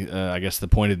 Probably, I guess the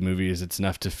point of the movie is it's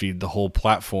enough to feed the whole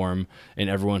platform and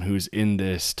everyone who's in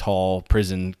this tall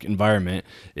prison environment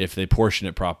if they portion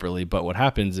it properly. But what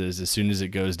happens is as soon as it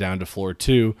goes down to floor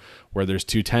 2, where there's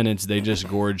 2 tenants, they just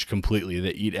gorge completely. They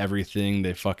eat everything.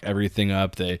 They fuck everything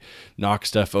up. They knock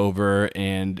stuff over.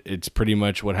 And it's pretty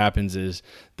much what happens is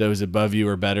those above you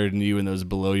are better than you and those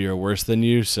below you are worse than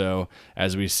you. So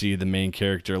as we see the main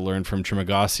character learn from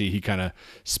Trimagasi, he kind of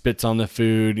spits on the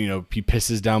food. He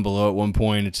pisses down below at one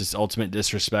point. It's just ultimate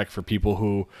disrespect for people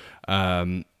who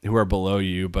are below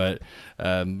you. But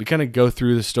we kind of go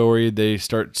through the story. They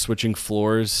start switching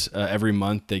floors every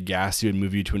month. They gas you and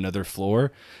move you to another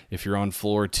floor. If you're on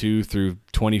floor 2 through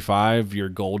 25, you're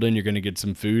golden. You're going to get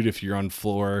some food. If you're on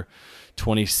floor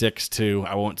 26 to,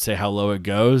 I won't say how low it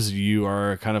goes, you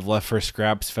are kind of left for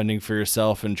scraps, fending for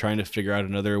yourself and trying to figure out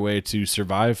another way to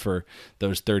survive for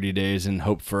those 30 days and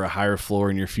hope for a higher floor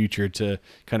in your future to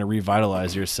kind of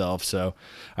revitalize yourself. So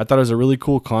I thought it was a really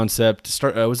cool concept.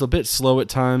 It was a bit slow at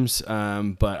times,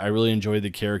 but I really enjoyed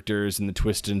the characters and the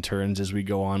twists and turns as we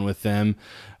go on with them.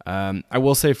 I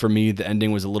will say for me, the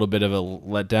ending was a little bit of a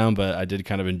letdown, but I did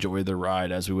kind of enjoy the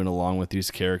ride as we went along with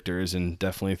these characters and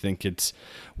definitely think it's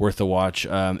worth a watch.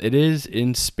 It is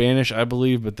in Spanish, I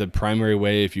believe, but the primary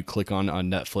way, if you click on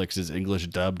Netflix, is English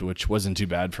dubbed, which wasn't too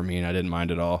bad for me, and I didn't mind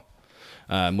at all.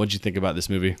 What'd you think about this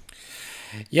movie?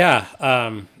 Yeah,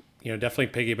 definitely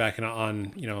piggybacking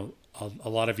on, a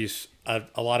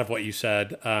lot of what you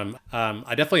said.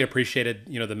 I definitely appreciated,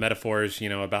 the metaphors,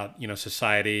 about,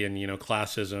 society and,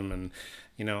 classism and,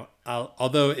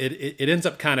 although it ends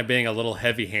up kind of being a little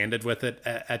heavy handed with it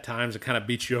at times, it kind of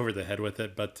beats you over the head with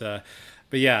it.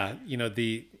 But yeah,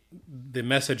 the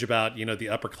message about, the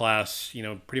upper class,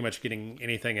 pretty much getting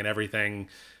anything and everything,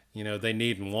 they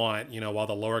need and want, while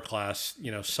the lower class,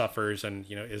 suffers and,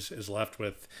 is left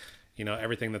with,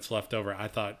 everything that's left over. I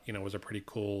thought, was a pretty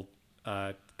cool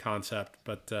concept,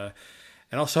 but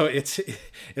and also it's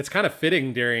kind of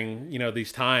fitting during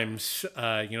these times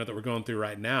that we're going through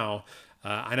right now.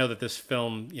 I know that this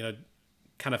film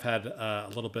kind of had a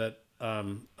little bit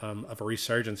of a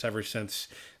resurgence ever since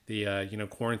the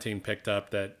quarantine picked up,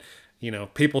 that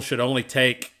people should only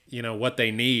take what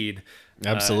they need,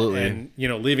 absolutely,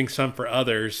 and leaving some for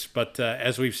others. But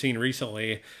as we've seen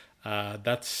recently,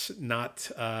 that's not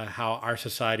how our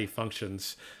society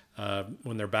functions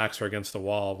when their backs are against the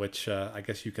wall, which I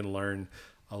guess you can learn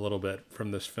a little bit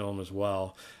from this film as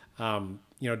well.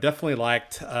 Definitely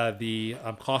liked the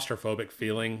claustrophobic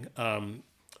feeling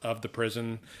of the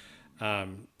prison.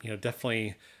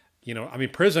 Definitely,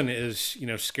 prison is,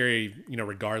 scary,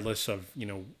 regardless of,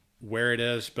 where it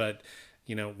is, but,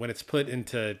 when it's put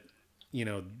into,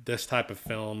 this type of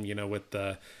film, with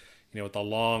the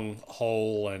long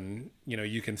hole and,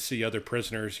 you can see other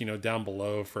prisoners, down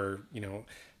below for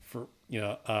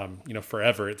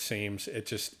forever, it seems.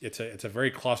 It's a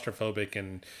very claustrophobic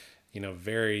and,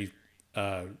 very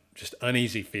just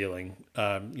uneasy feeling,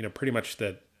 pretty much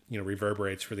that,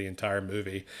 reverberates for the entire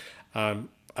movie. I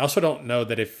also don't know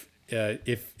that if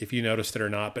you noticed it or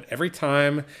not, but every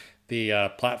time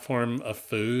the platform of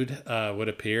food would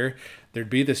appear, there'd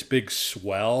be this big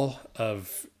swell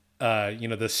of,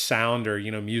 the sound or,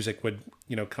 music would,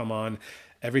 come on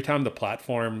every time the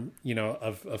platform,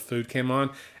 of food came on.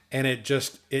 And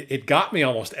it got me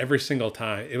almost every single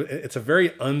time. It's a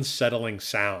very unsettling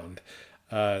sound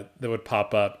that would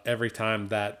pop up every time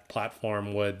that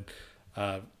platform would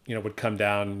come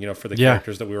down, for the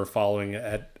characters that we were following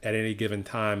at any given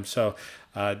time. So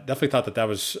definitely thought that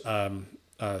was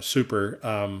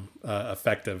super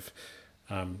effective,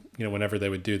 whenever they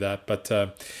would do that. But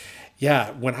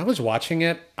yeah, when I was watching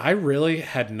it, I really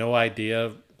had no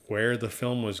idea where the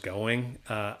film was going.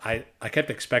 I kept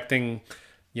expecting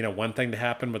one thing to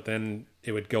happen, but then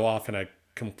it would go off in a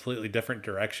completely different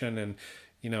direction. And,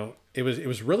 it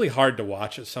was really hard to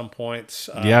watch at some points.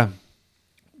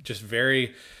 Just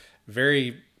very,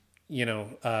 very,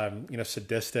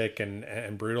 sadistic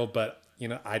and brutal. But,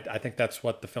 I think that's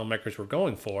what the filmmakers were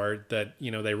going for, that,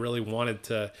 they really wanted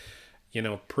to,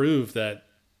 prove that,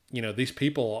 these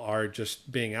people are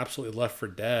just being absolutely left for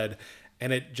dead.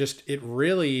 And it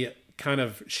really kind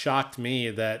of shocked me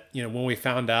that, when we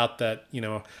found out that,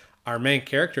 our main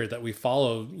character that we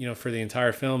follow, for the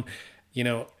entire film,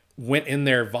 went in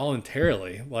there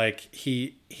voluntarily. Like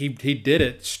he did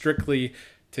it strictly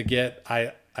to get,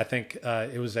 I think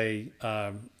it was a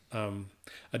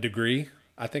degree.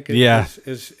 I think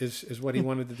is what he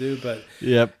wanted to do. But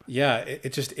yep. Yeah,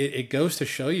 it goes to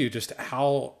show you just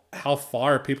how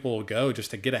far people will go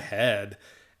just to get ahead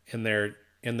in their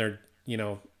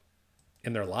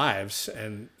lives.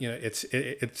 And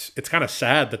it's kind of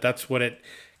sad that that's what it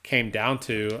came down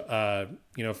to,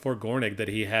 for Gornig, that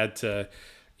he had to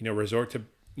resort to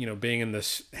being in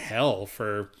this hell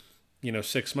for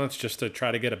 6 months just to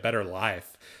try to get a better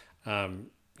life.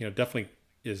 Definitely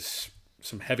is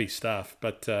some heavy stuff,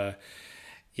 but I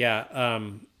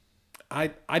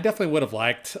definitely would have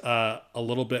liked a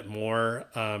little bit more,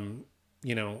 a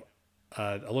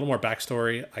little more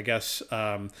backstory, I guess,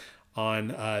 on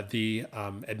the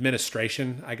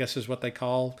administration, I guess is what they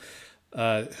call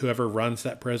whoever runs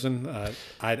that prison.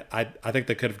 I think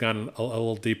they could have gone a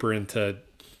little deeper into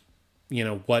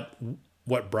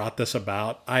what brought this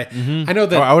about. I know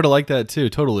that I would have liked that too,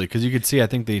 totally, because you could see, I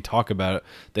think they talk about it.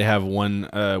 They have one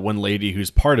lady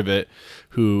who's part of it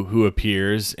who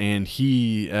appears, and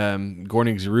he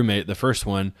Gornig's roommate, the first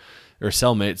one, or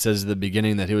cellmate, says at the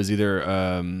beginning that he was either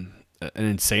an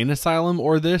insane asylum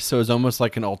or this, so it's almost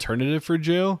like an alternative for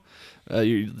jail. But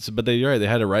you're right, they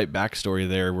had a right backstory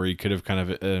there where you could have kind of,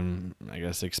 I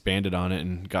guess, expanded on it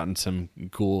and gotten some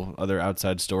cool other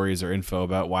outside stories or info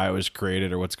about why it was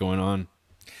created or what's going on.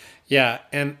 Yeah,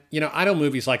 and I know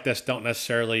movies like this don't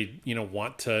necessarily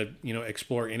want to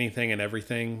explore anything and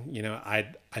everything. I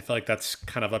feel like that's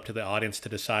kind of up to the audience to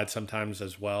decide sometimes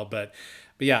as well. But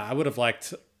yeah, I would have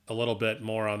liked a little bit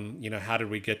more on how did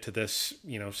we get to this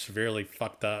severely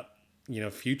fucked up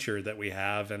future that we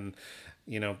have, and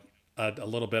a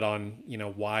little bit on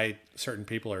why certain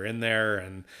people are in there,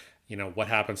 and what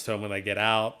happens to them when they get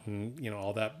out, and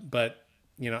all that. But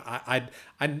I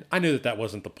knew that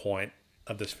wasn't the point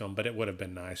of this film, but it would have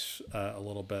been nice a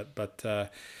little bit. But I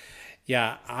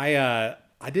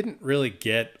didn't really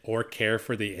get or care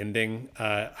for the ending.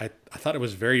 I thought it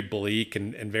was very bleak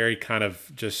and very kind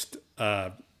of just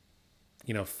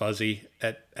fuzzy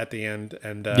at the end,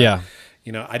 and I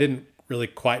didn't really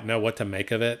quite know what to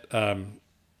make of it.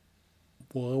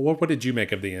 What did you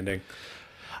make of the ending?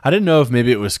 I didn't know if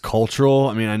maybe it was cultural.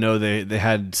 I mean, I know they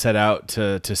had set out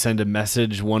to send a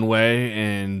message one way,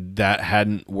 and that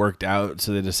hadn't worked out,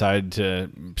 so they decided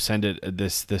to send it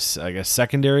this I guess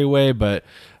secondary way. But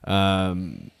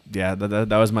that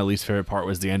was my least favorite part,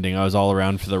 was the ending. I was all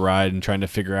around for the ride and trying to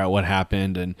figure out what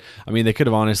happened. And I mean, they could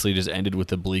have honestly just ended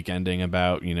with a bleak ending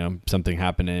about something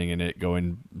happening and it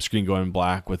screen going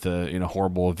black with a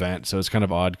horrible event. So it's kind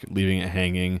of odd leaving it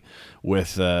hanging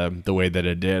with the way that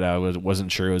it did. I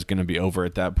wasn't sure it was going to be over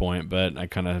at that point, but I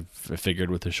kind of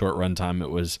figured with the short runtime it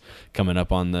was coming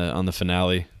up on the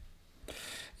finale.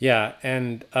 Yeah,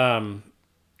 and I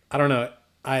don't know.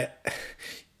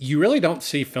 You really don't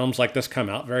see films like this come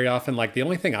out very often. Like, the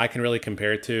only thing I can really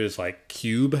compare it to is like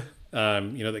Cube,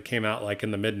 that came out like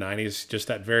in the mid 90s, just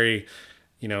that very,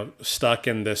 stuck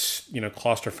in this,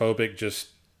 claustrophobic, just,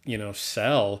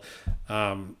 cell.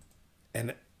 And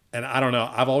I don't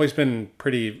know, I've always been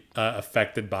pretty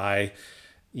affected by,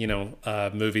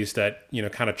 movies that,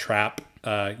 kind of trap,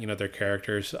 their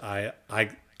characters. I'm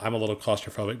a little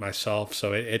claustrophobic myself,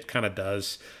 so it kind of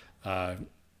does,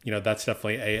 that's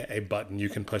definitely a button you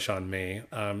can push on me.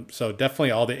 So definitely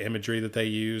all the imagery that they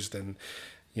used and,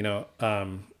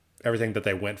 everything that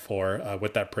they went for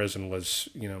with that prison was,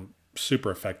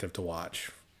 super effective to watch.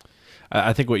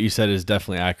 I think what you said is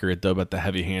definitely accurate, though, about the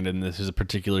heavy-handedness. There's a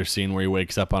particular scene where he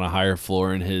wakes up on a higher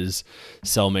floor and his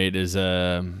cellmate is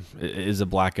a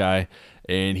black guy,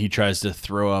 and he tries to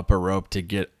throw up a rope to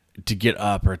get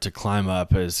up or to climb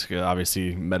up, is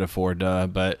obviously metaphor,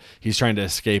 but he's trying to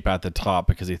escape at the top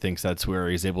because he thinks that's where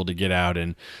he's able to get out,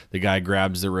 and the guy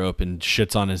grabs the rope and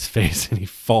shits on his face and he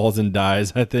falls and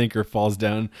dies, I think, or falls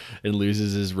down and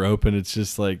loses his rope. And it's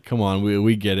just like, come on,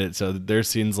 we get it. So there's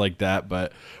scenes like that.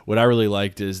 But what I really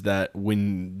liked is that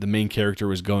when the main character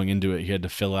was going into it, he had to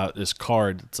fill out this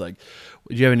card. It's like,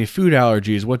 do you have any food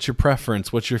allergies? What's your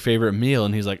preference? What's your favorite meal?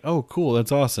 And he's like, oh, cool,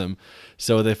 that's awesome.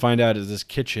 So what they find out is this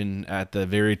kitchen at the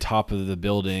very top of the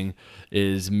building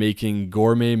is making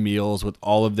gourmet meals with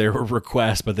all of their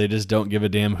requests, but they just don't give a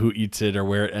damn who eats it or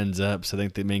where it ends up. So I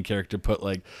think the main character put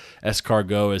like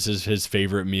escargot as his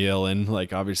favorite meal, and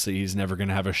like obviously he's never going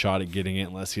to have a shot at getting it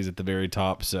unless he's at the very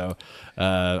top. So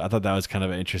I thought that was kind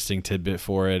of an interesting tidbit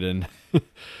for it, and it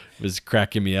was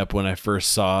cracking me up when I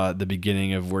first saw the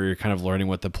beginning of where you're kind of learning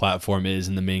what the platform is,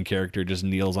 and the main character just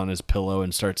kneels on his pillow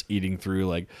and starts eating through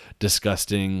like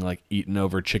disgusting, like eating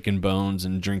over chicken bones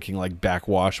and drinking like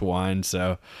backwash wine.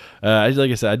 So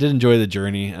like I said, I did enjoy the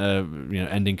journey.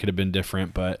 Ending could have been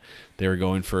different, but they were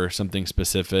going for something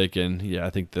specific, and yeah,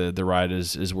 I think the ride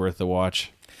is worth the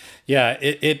watch. Yeah,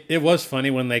 it was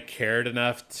funny when they cared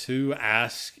enough to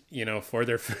ask, for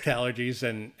their food allergies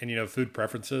and food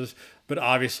preferences. But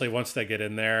obviously once they get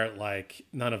in there, like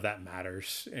none of that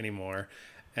matters anymore.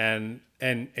 And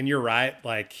you're right.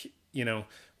 Like, when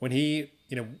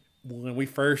when we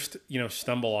first,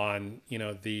 stumble on,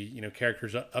 the,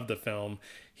 characters of the film,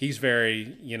 he's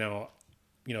very,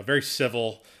 very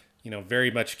civil,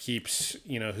 very much keeps,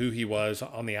 who he was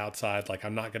on the outside. Like,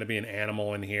 I'm not going to be an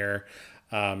animal in here.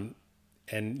 And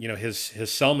his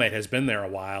cellmate has been there a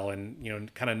while,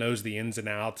 and kind of knows the ins and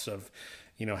outs of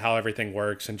how everything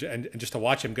works, and just to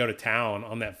watch him go to town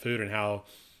on that food, and how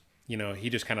he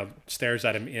just kind of stares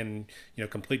at him in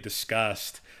complete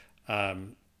disgust.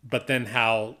 But then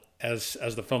how as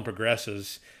the film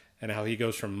progresses, and how he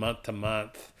goes from month to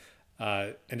month,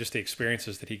 and just the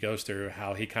experiences that he goes through,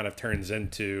 how he kind of turns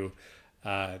into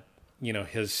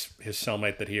his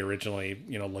cellmate that he originally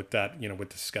looked at with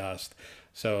disgust.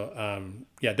 So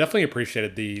definitely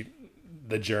appreciated the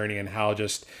journey, and how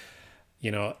just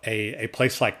a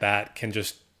place like that can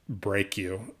just break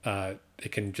you.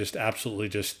 It can just absolutely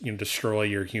just destroy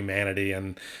your humanity,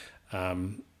 and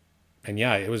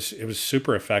yeah, it was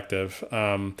super effective.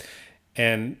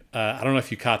 And I don't know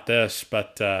if you caught this,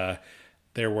 but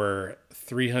there were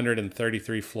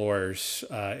 333 floors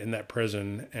in that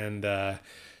prison, and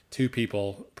 2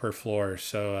 people per floor.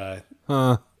 So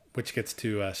which gets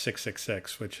to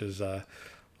 666, which is a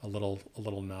little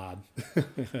nod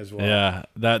as well. Yeah,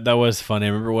 that was funny. I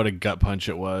remember what a gut punch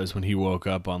it was when he woke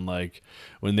up on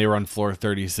when they were on floor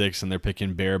 36 and they're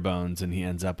picking bare bones, and he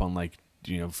ends up on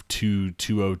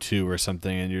 202 or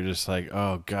something, and you're just like,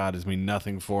 oh god, it's mean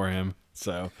nothing for him.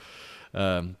 So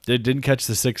they didn't catch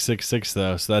the 666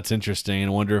 though, so that's interesting. And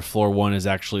I wonder if floor 1 is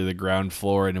actually the ground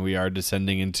floor, and we are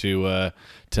descending into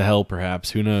to hell,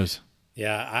 perhaps. Who knows?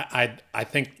 Yeah, I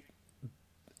think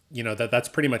that's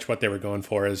pretty much what they were going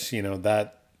for, is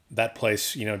that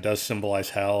place does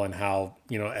symbolize hell, and how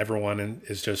everyone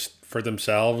is just for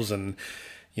themselves, and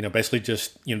basically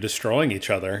just destroying each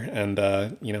other. And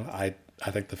I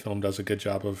think the film does a good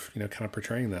job of kind of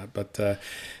portraying that. But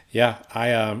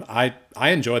I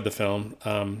enjoyed the film.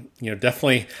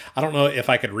 Definitely, I don't know if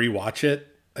I could rewatch it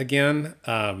again.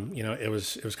 It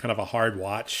was kind of a hard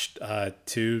watch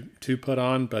to put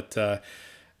on, but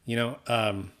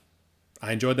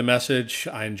I enjoyed the message.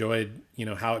 I enjoyed,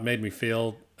 how it made me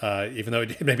feel, even though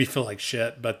it made me feel like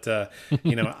shit. But,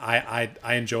 I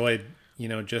enjoyed,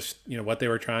 just, what they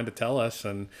were trying to tell us.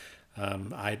 And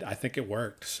I think it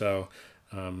worked. So,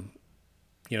 I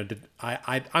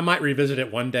might revisit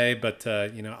it one day, but,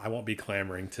 I won't be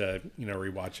clamoring to,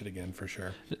 rewatch it again for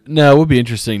sure. No, it would be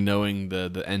interesting knowing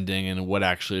the ending and what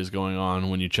actually is going on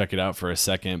when you check it out for a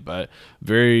second. But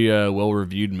very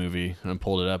well-reviewed movie. I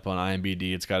pulled it up on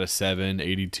IMDb. It's got a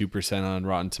 82% on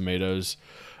Rotten Tomatoes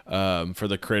for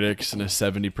the critics, and a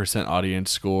 70%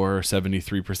 audience score,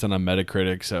 73% on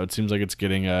Metacritic. So it seems like it's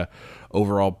getting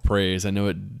overall praise. I know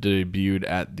it debuted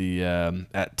at the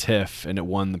at TIFF, and it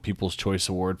won the People's Choice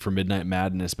Award for Midnight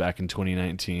Madness back in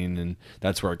 2019, and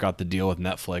that's where it got the deal with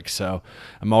Netflix. So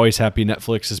I'm always happy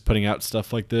Netflix is putting out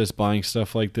stuff like this, buying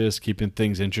stuff like this, keeping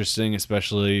things interesting,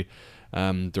 especially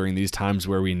during these times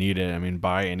where we need it. I mean,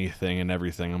 buy anything and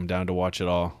everything. I'm down to watch it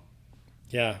all.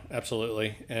 Yeah,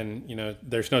 absolutely. And,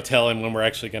 there's no telling when we're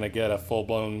actually going to get a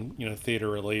full-blown, theater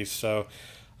release. So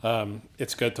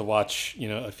it's good to watch,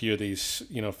 a few of these,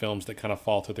 films that kind of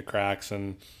fall through the cracks,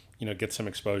 and, get some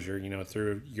exposure,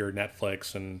 through your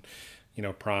Netflix and,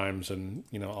 Primes and,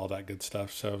 all that good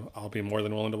stuff. So I'll be more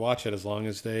than willing to watch it as long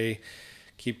as they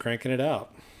keep cranking it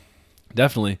out.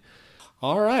 Definitely.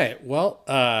 All right. Well,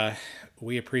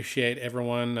 we appreciate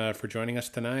everyone for joining us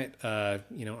tonight.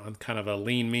 On kind of a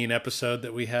lean, mean episode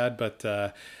that we had, but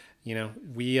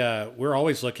we're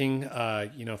always looking,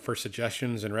 for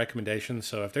suggestions and recommendations.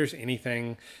 So if there's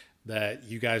anything that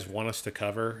you guys want us to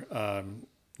cover,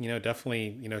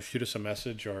 definitely, shoot us a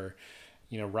message, or,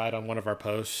 write on one of our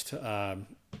posts.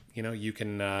 you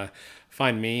can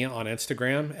find me on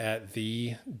Instagram at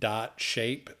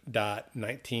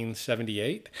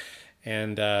the.shape.1978.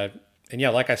 And yeah,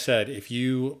 like I said, if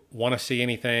you want to see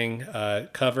anything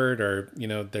covered, or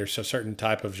there's a certain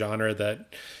type of genre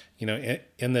that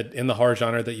in the horror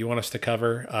genre that you want us to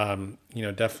cover,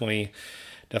 definitely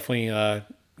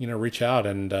reach out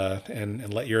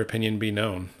and let your opinion be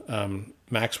known.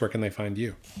 Max, where can they find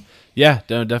you? Yeah,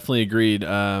 definitely agreed.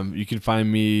 You can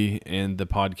find me and the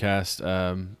podcast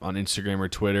on Instagram or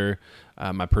Twitter.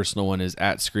 My personal one is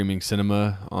at Screaming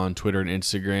Cinema on Twitter and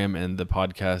Instagram, and the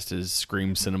podcast is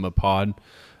Scream Cinema Pod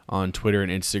on Twitter and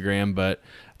Instagram. But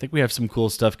I think we have some cool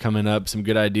stuff coming up, some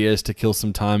good ideas to kill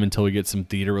some time until we get some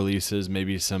theater releases,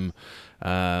 maybe some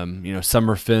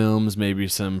summer films, maybe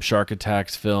some Shark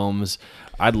Attacks films.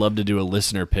 I'd love to do a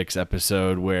listener picks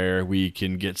episode where we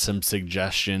can get some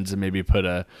suggestions and maybe put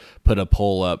a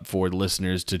poll up for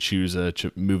listeners to choose a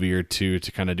movie or two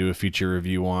to kind of do a feature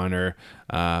review on, or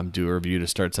do a review to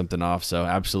start something off. So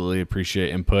absolutely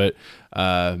appreciate input.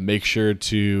 Make sure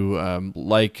to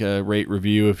rate,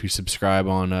 review if you subscribe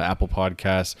on Apple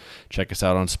Podcasts. Check us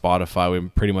out on Spotify. We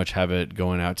pretty much have it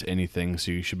going out to anything,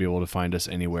 so you should be able to find us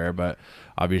anywhere. But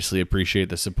obviously appreciate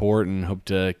the support and hope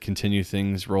to continue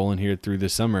things rolling here through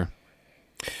this summer.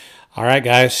 All right,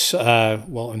 guys.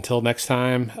 Well, until next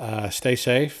time, stay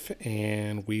safe,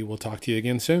 and we will talk to you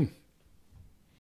again soon.